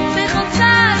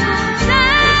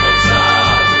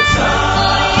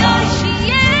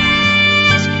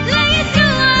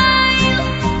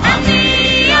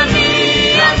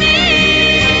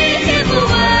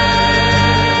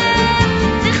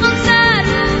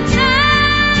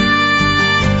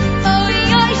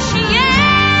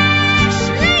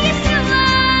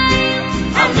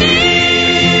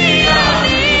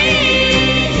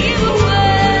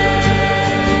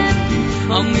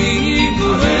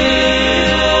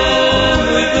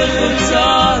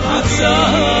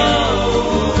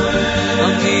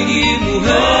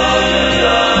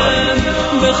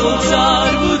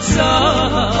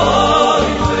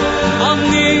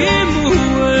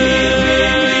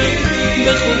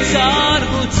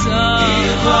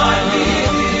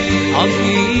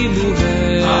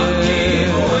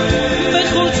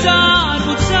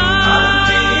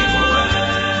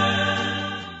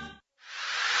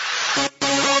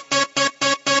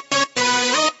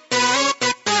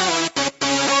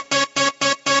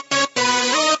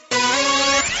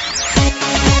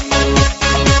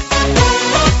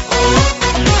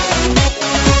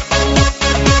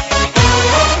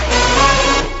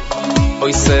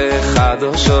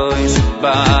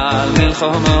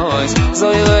 milchomois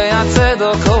zoyre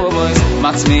atzedok obois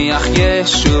matzmiach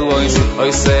yeshuois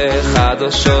oise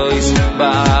chadoshois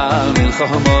ba'al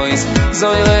milchomois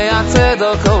zoyre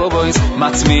atzedok obois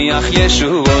matzmiach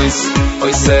yeshuois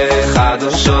oise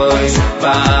chadoshois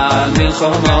ba'al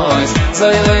milchomois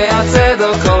zoyre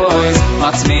atzedok obois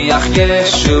matzmiach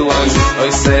yeshuois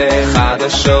oise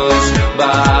chadoshois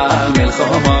ba'al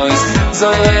milchomois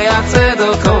zoyre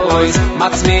atzedok obois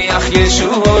matzmiach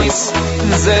yeshuois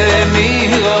ze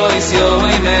mirois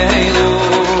yoy meilu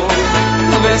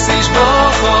vesish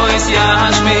bochois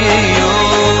yashmiu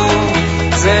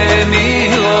ze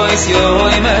mirois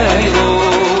yoy meilu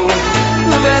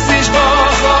vesish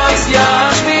bochois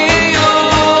yashmiu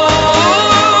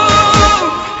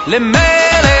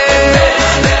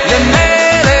lemelech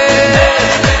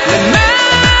lemelech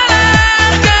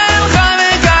lemelech kel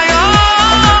chame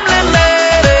kayom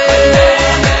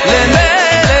lemelech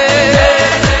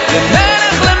lemelech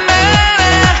lemelech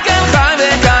lemelech kel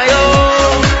chame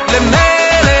kayom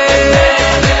lemelech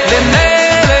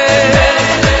lemelech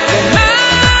lemelech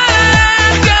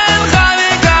kel chame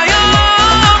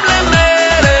kayom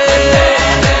lemelech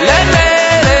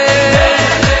lemelech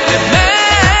lemelech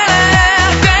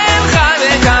kel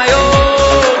chame kayom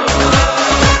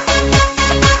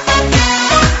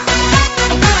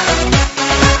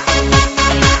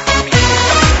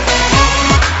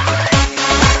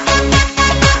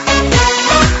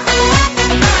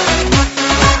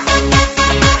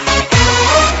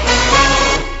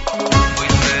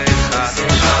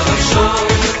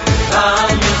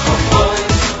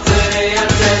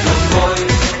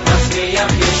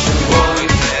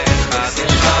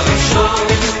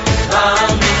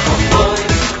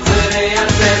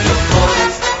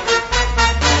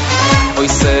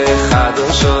oise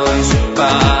chadoshois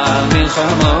ba'al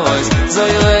milchomois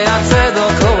zoyre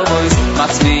atzedok obois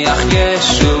matzmiach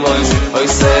yeshuois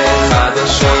oise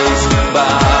chadoshois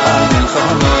ba'al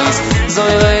milchomois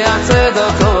zoyre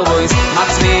atzedok obois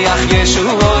matzmiach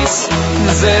yeshuois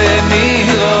ze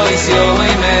mirois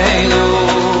yoy meilu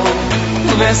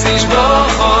vesish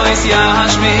bochois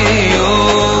yashmiu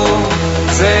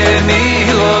ze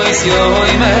mirois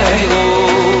yoy meilu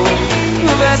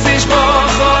vesish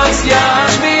bochois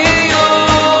yashmiu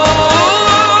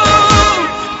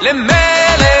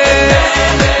lemelech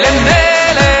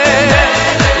lemelech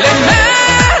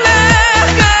lemelech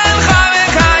kel chame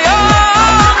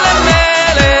kayom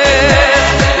lemelech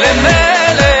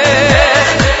lemelech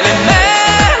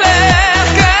lemelech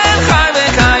kel chame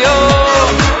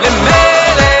kayom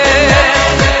lemelech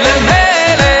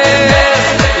lemelech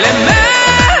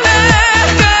lemelech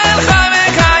kel chame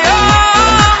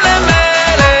kayom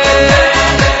lemelech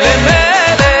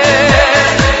lemelech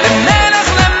lemelech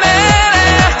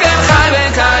lemelech kel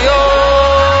chame kayom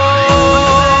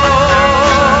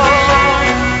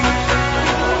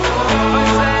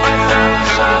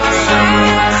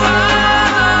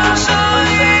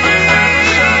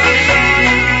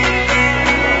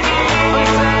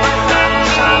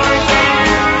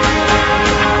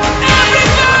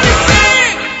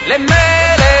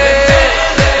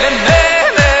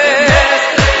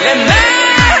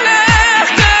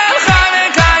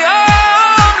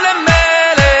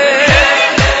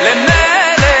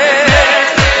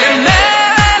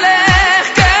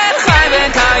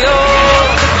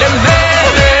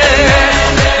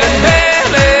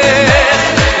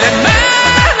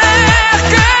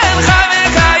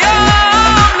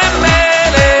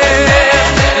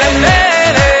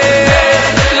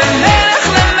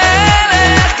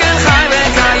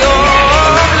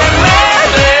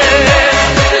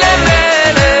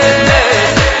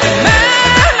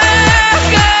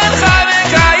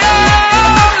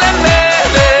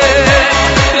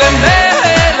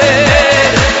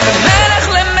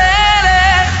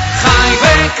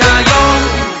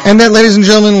And that, ladies and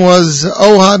gentlemen, was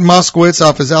Ohad Moskowitz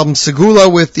off his album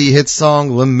Segula with the hit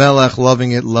song Lemelech,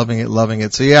 loving it, loving it, loving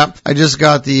it. So yeah, I just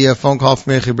got the phone call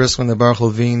from Yoely Greenfeld, the Baruch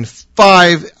Levine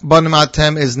 5 Bonim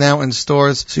Atem is now in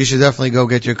stores, so you should definitely go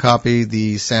get your copy.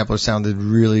 The sampler sounded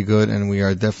really good, and we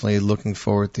are definitely looking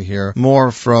forward to hear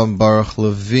more from Baruch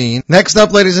Levine. Next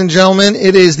up, ladies and gentlemen,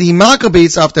 it is the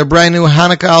Maccabeats off their brand new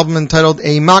Hanukkah album entitled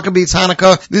A Maccabeats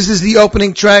Hanukkah. This is the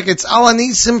opening track. It's Al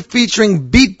Anisim featuring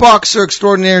beatboxer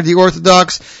extraordinaire, the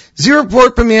Orthodox.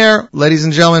 Z-Report premiere, ladies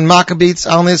and gentlemen, Maccabeats,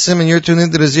 Al Anisim, and you're tuned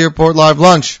into the Z-Report Live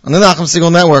Lunch on the Lchaim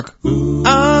Kumzitz Network.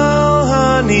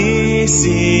 Al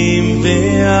Anisim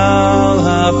ve'al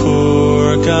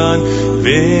ha'purkan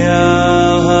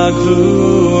ve'al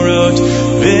ha'gvurot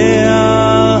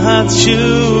ve'al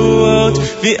ha'tshuot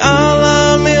ve'al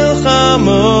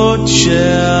ha'milchamot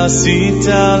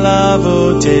she'asita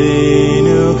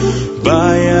lavoteinu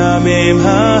בימים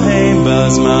ההם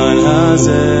בזמן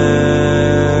הזה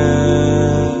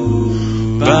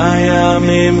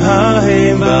בימים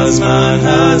ההם בזמן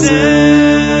הזה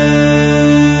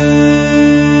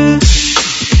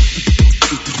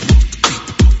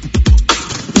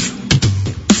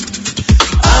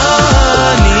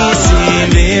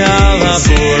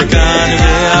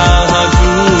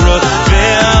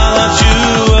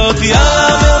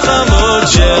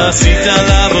עשית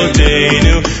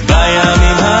לאבותינו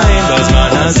בימים ההם בזמן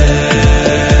הזה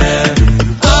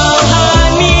על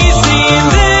הניסים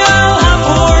ועל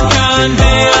הפורקן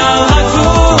ועל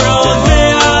הגבורות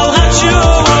ועל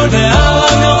התשובות ועל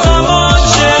המלחמות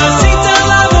שעשית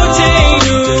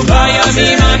לאבותינו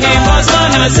בימים ההם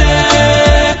בזמן הזה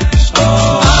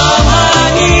על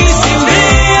הניסים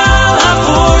ועל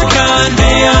הפורקן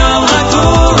ועל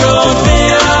הגבורות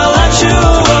ועל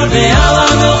התשובות ועל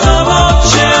המלחמות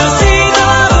עשית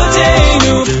לאבותינו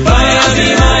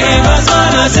בימים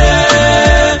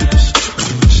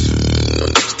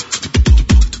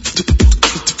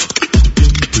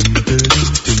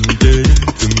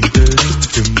ההם בזמן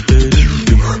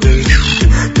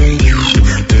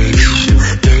הזה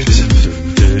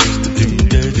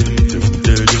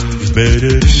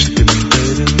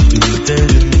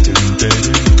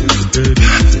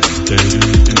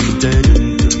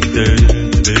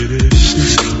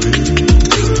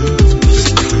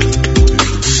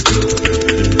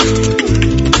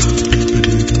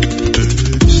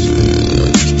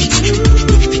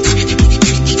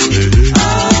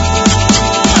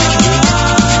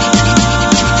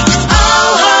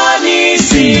על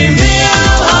הניסים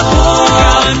ועל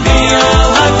הפורקן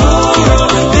ועל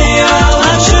הגבורות ועל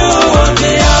התשובות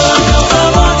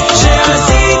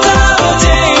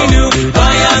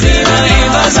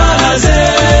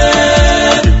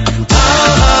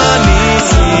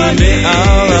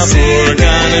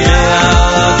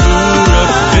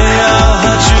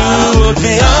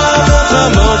ועל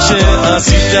המלחמות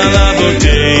שעשית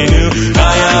לאבותינו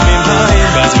בימים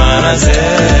ההם בזמן הזה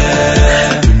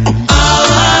על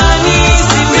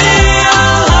הניסים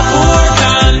ועל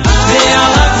הפורקן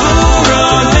ועל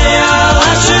הגבורות ועל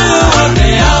התשובות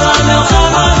ועל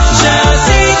המלחמות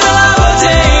שעשית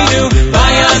לאבותינו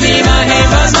בימים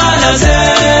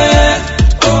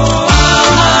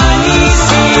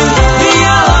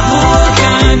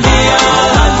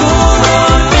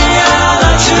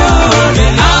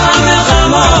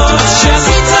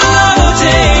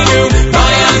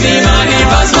ההם בזמן הזה בימים ההם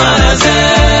בזמן הזה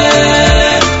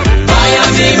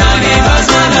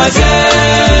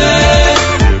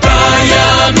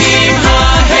בימים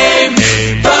ההם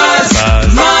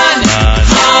בזמן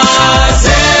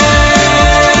הזה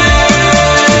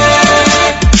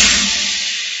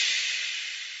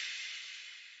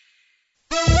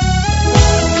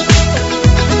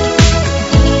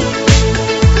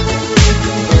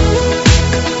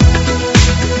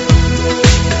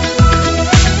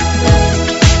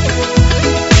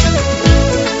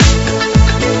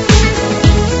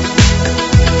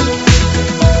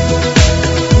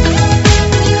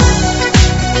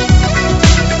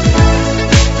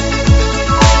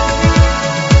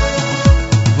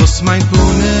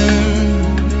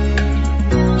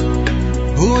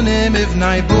Bonim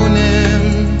Ivnai Bonim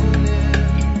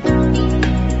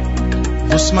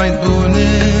Vos mein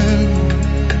Bonim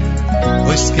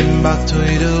Vos kim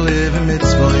batoyde leve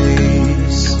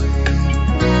mitzvahs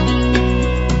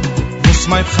Vos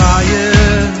mein Chaye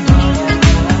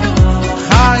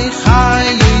Chai Chai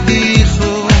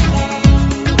Yidichu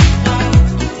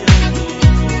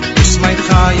Vos mein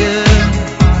Chaye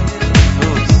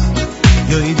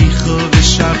Yidichu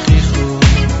v'shachichu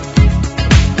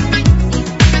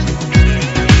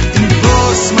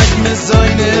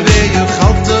Mezoyne ve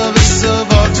yukhalto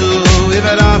v'savatu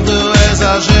Iverachtu ez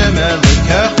Hashem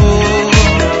Elokechu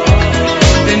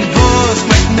In vos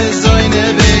met mezoyne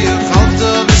ve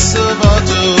yukhalto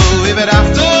v'savatu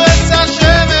Iverachtu ez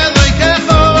Hashem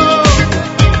Elokechu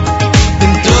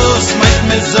In dos met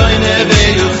mezoyne ve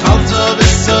yukhalto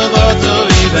v'savatu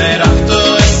Iverachtu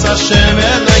ez Hashem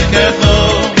Elokechu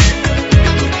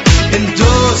In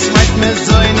dos met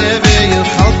mezoyne ve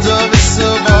yukhalto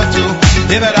v'savatu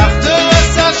Iverachtu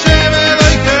es Hashem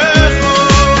Elokechu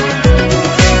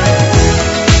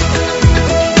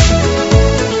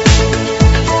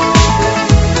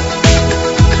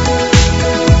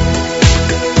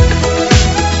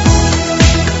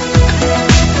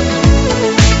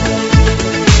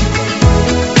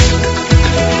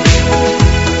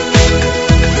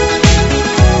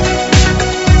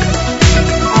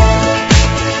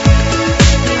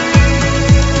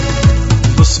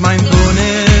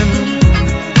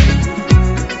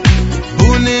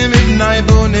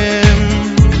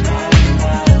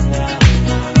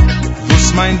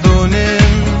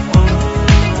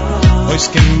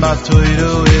Oiskim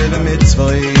batoiro eve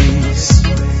mitzvois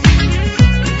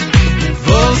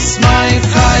Vos mein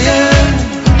Chayim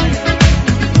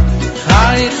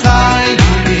Chai Chai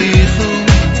Yichu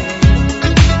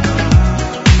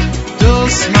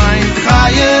Dus mein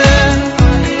Chayim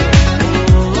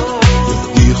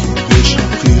Yichu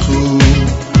Yichu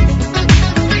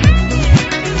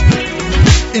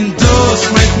In Dus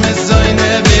mit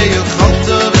Mezoine Beyu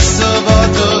Chalto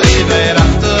Vesavato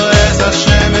Iverachto Es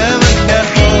Hashem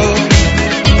Elokecho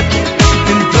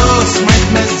In Dus mit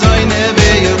Mezoine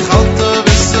Beyu Chalto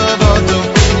Vesavato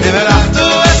Iverachto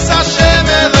Es Hashem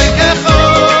Elokecho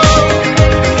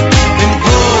In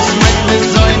Dus mit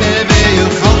Mezoine Beyu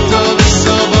Chalto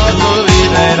Vesavato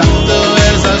Iverachto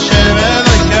Es Hashem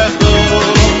Elokecho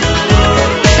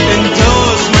In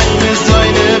Dus mit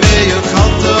Mezoine Beyu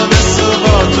Chalto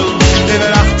Vesavato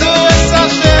Iverachto Es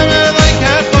Hashem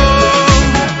Elokecho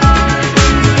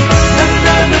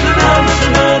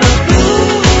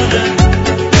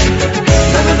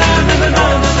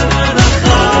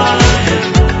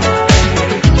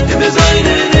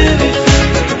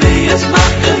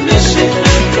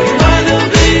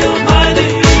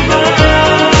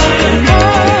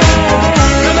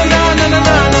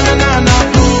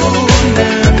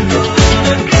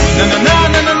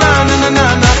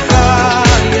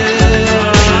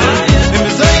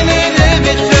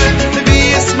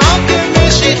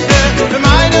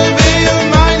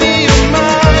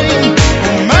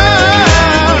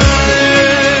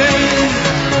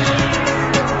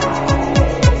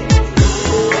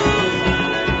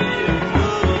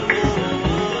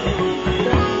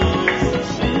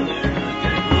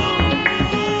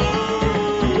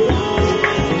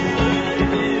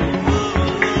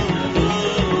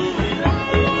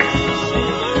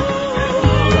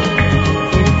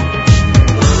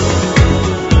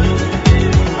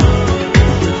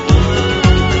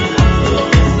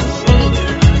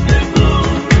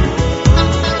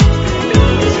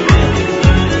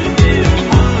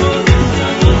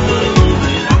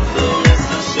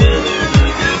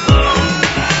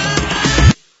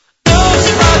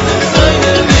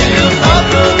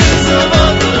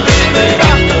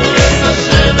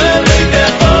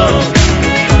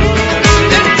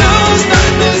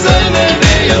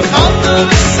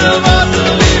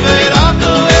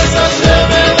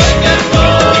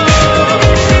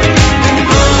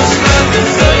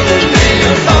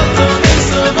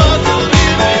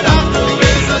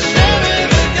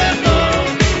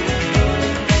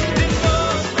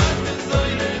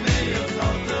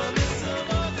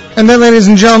And then, ladies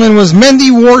and gentlemen, was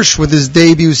Mendy Warsh with his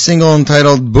debut single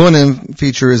entitled Bonim,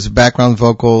 features background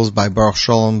vocals by Baruch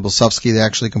Levine. They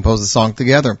actually composed the song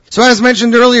together. So as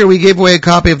mentioned earlier, we gave away a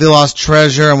copy of The Lost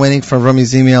Treasure. I'm waiting for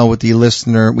Rumi's email with the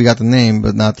listener. We got the name,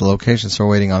 but not the location, so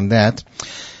we're waiting on that.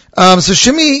 So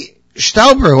Shimi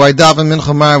Stauber, who I daven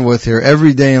Mincha Marv with here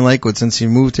every day in Lakewood since he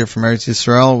moved here from Eretz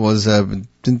Yisrael, was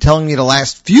been telling me the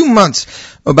last few months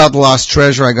about The Lost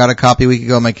Treasure. I got a copy a week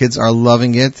ago. My kids are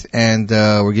loving it, and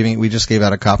we just gave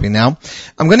out a copy now.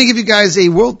 I'm going to give you guys a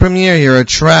world premiere here, a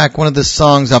track, one of the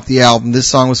songs off the album. This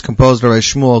song was composed by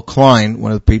Shmuel Klein,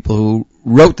 one of the people who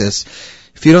wrote this.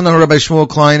 If you don't know who Rabbi Shmuel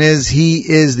Klein is, he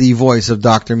is the voice of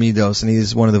Dr. Midos, and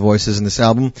he's one of the voices in this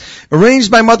album.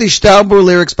 Arranged by Mati Stauber,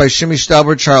 lyrics by Shimi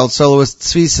Stauber, child soloist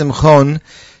Tzvi Simchon,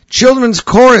 children's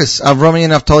chorus of Romy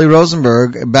and Naftali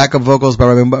Rosenberg, backup vocals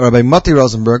by Rabbi Mati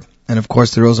Rosenberg, and of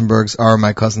course the Rosenbergs are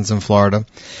my cousins in Florida.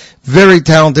 Very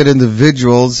talented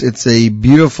individuals. It's a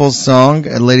beautiful song,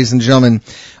 and ladies and gentlemen,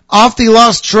 off The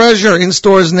Lost Treasure, in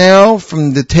stores now,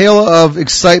 from the tale of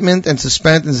excitement and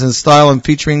suspense and style and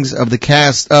featurings of the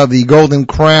cast of The Golden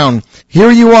Crown.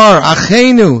 Here you are,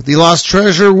 Achenu, The Lost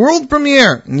Treasure world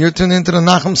premiere, and you're tuned into the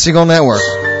Nachum Segal Network.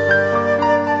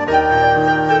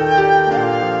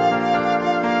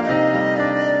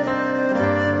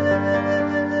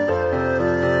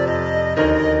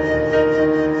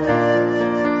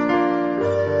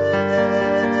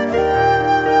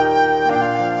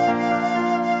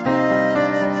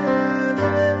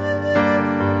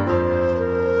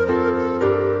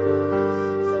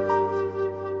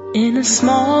 In a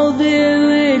small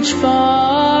village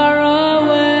far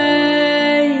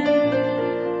away,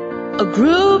 a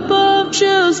group of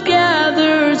Jews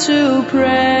gather to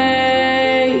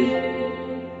pray,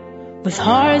 with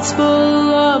hearts full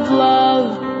of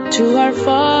love to our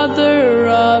Father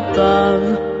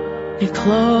above. They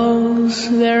close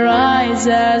their eyes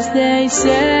as they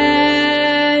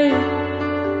say,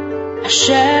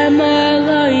 Hashem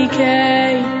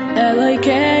Elohei,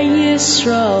 Elohei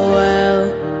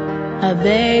Yisrael,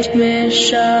 Habeit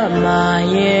Mishamayim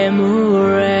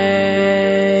Urei.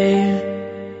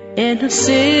 in a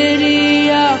city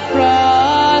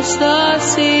across the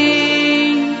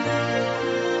sea,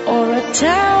 or a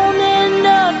town in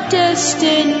a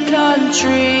distant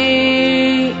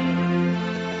country.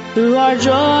 Through our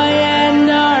joy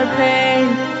and our pain,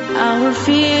 our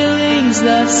feelings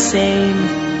the same,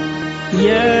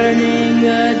 yearning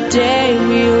a day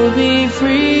we'll be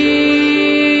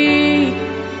free.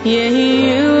 Yehi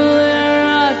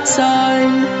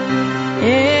Ratzon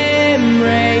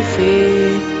Imrefi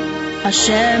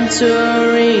Hashem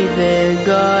Tzuri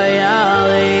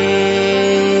V'Goyali.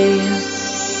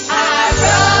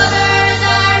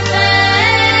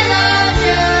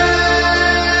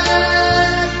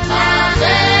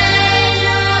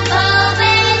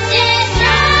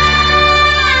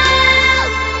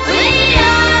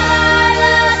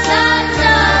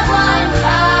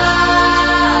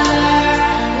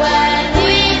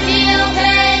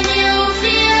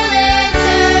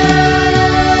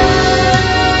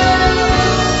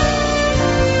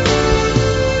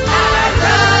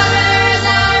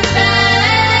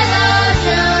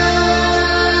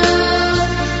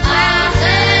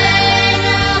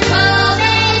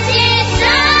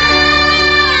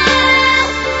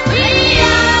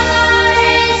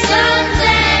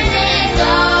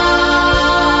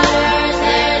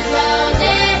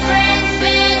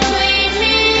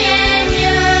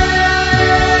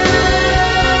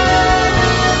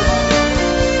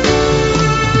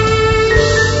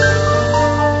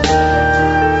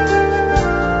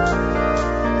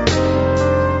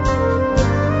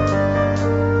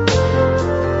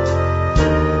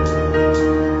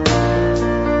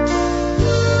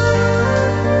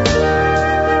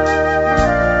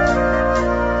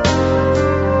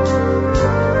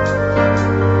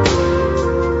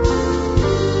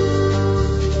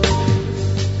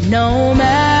 No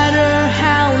matter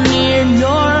how near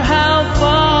nor how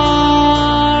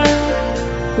far,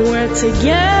 we're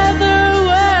together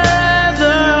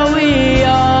wherever we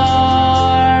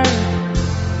are.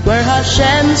 We're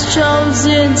Hashem's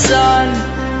chosen son,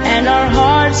 and our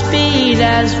hearts beat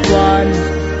as one.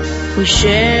 We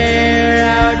share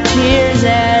our tears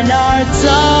and our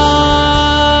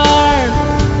tzar.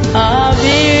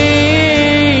 Avinu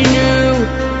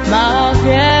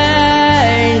Malkeinu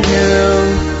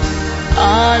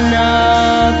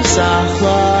Anav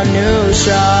Zachlanu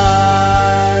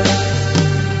Shar.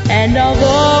 And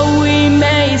although we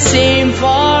may seem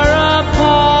far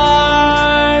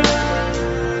apart,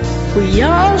 we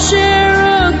all share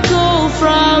a goal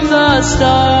from the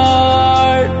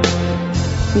start.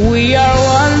 We are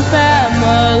one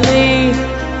family,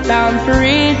 bound for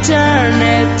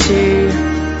eternity,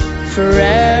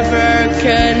 forever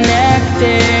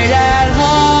connected at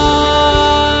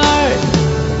heart.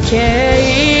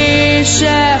 Keish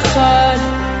echad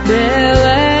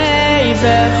b'leiv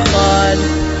echad,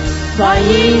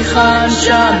 vayichan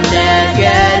sham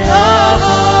neged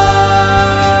ha'har.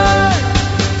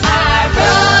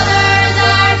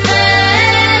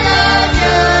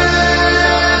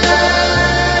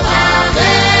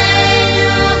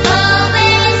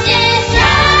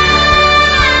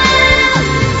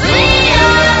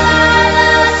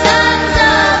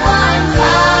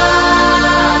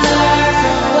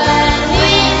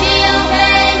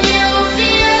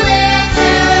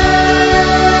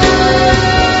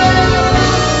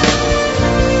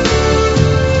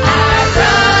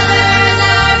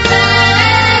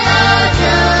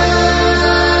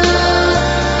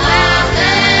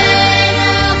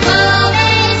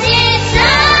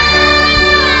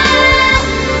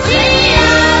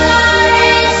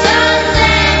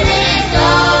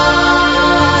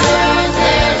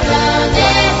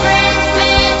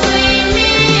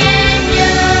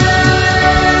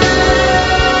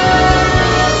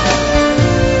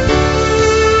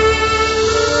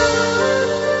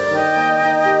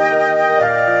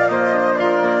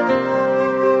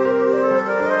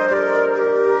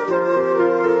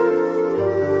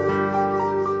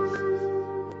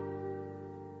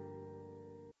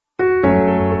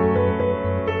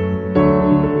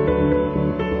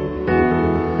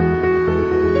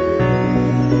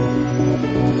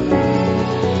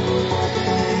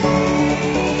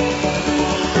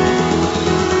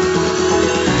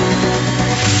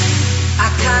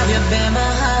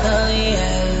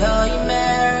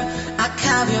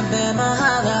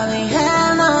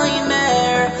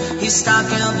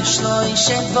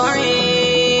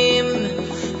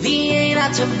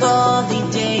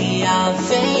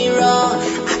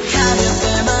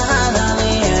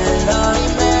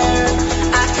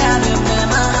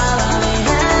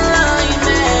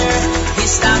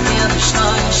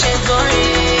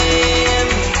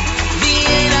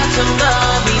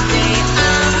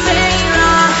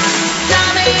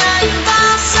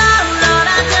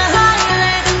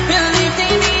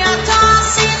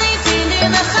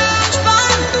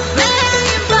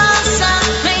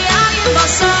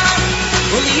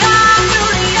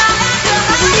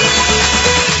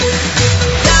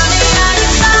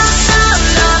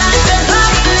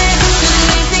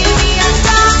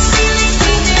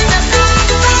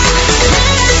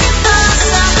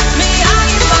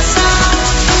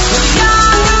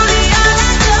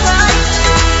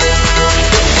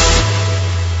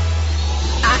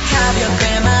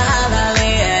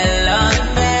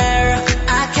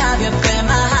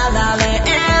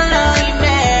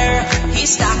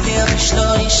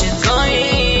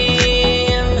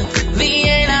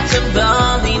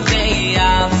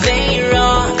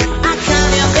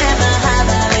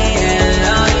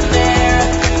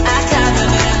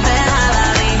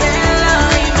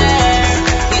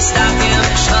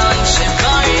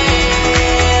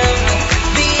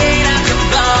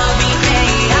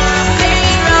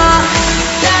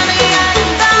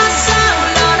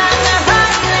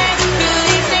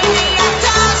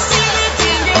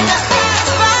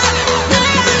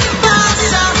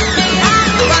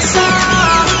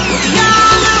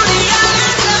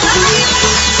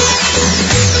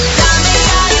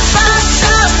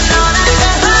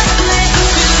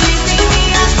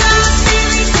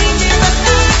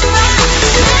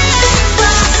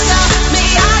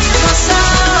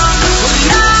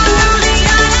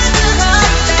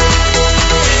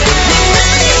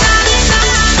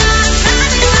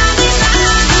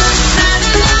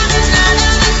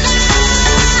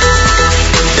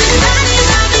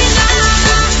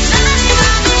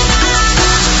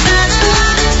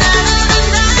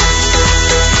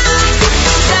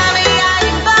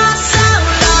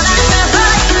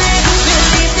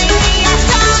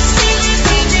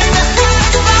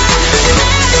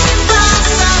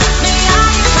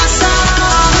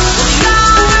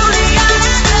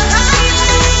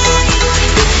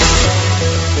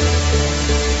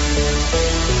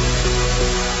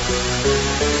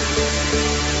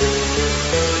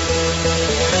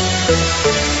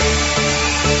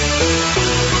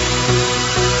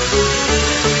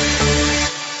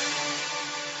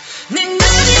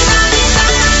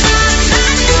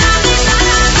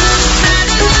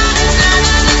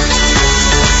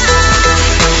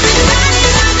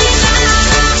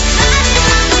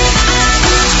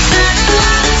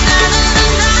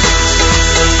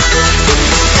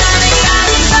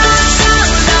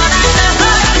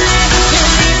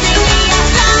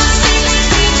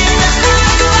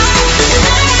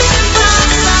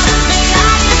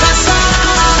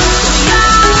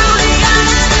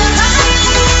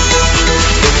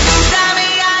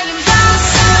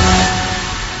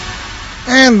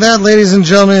 And that, ladies and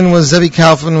gentlemen, was Zevi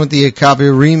Kaufman with the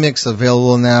Akabi remix,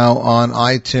 available now on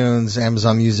iTunes,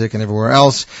 Amazon Music, and everywhere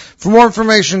else. For more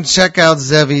information, check out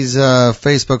Zevi's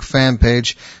Facebook fan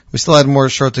page. We still had more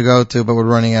show to go to, but we're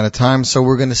running out of time, so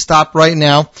we're going to stop right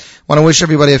now. Want to wish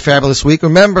everybody a fabulous week.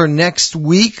 Remember, next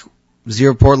week,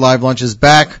 Zero Port Live Lunch is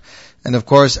back. And of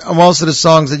course, most of the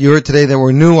songs that you heard today that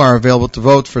were new are available to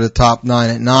vote for the top 9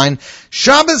 at 9.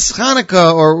 Shabbos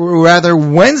Chanukah, or rather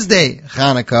Wednesday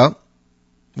Chanukah,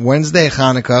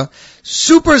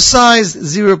 supersized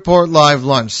Zero Port Live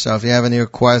Lunch. So if you have any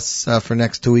requests for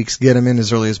next 2 weeks, get them in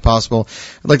as early as possible.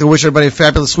 I'd like to wish everybody a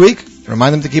fabulous week.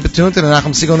 Remind them to keep it tuned to the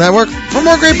Nachum Segal Network for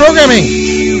more great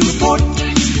programming.